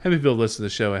 How many people listen to the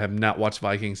show and have not watched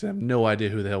Vikings and have no idea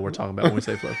who the hell we're talking about when we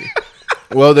say Floki?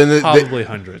 Well, then, Probably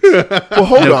hundreds. well,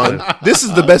 hold No on. clue. This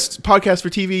is the best podcast for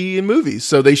TV and movies,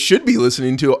 so they should be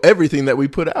listening to everything that we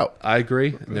put out. I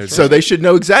agree. And there's So they should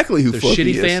know exactly who they're Floki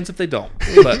shitty is. fans if they don't.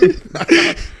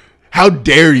 But How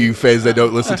dare you, fans that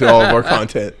don't listen to all of our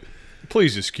content?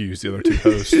 Please excuse the other two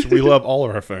hosts. We love all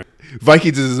of our fans.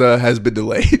 Vikings has been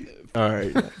delayed. All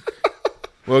right.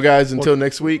 Well, guys, until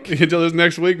next week, Until this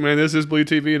next week, man, this is Blue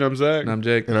TV, and I'm Zach. and I'm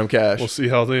Jake. and I'm Cash. We'll see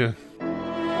y'all then.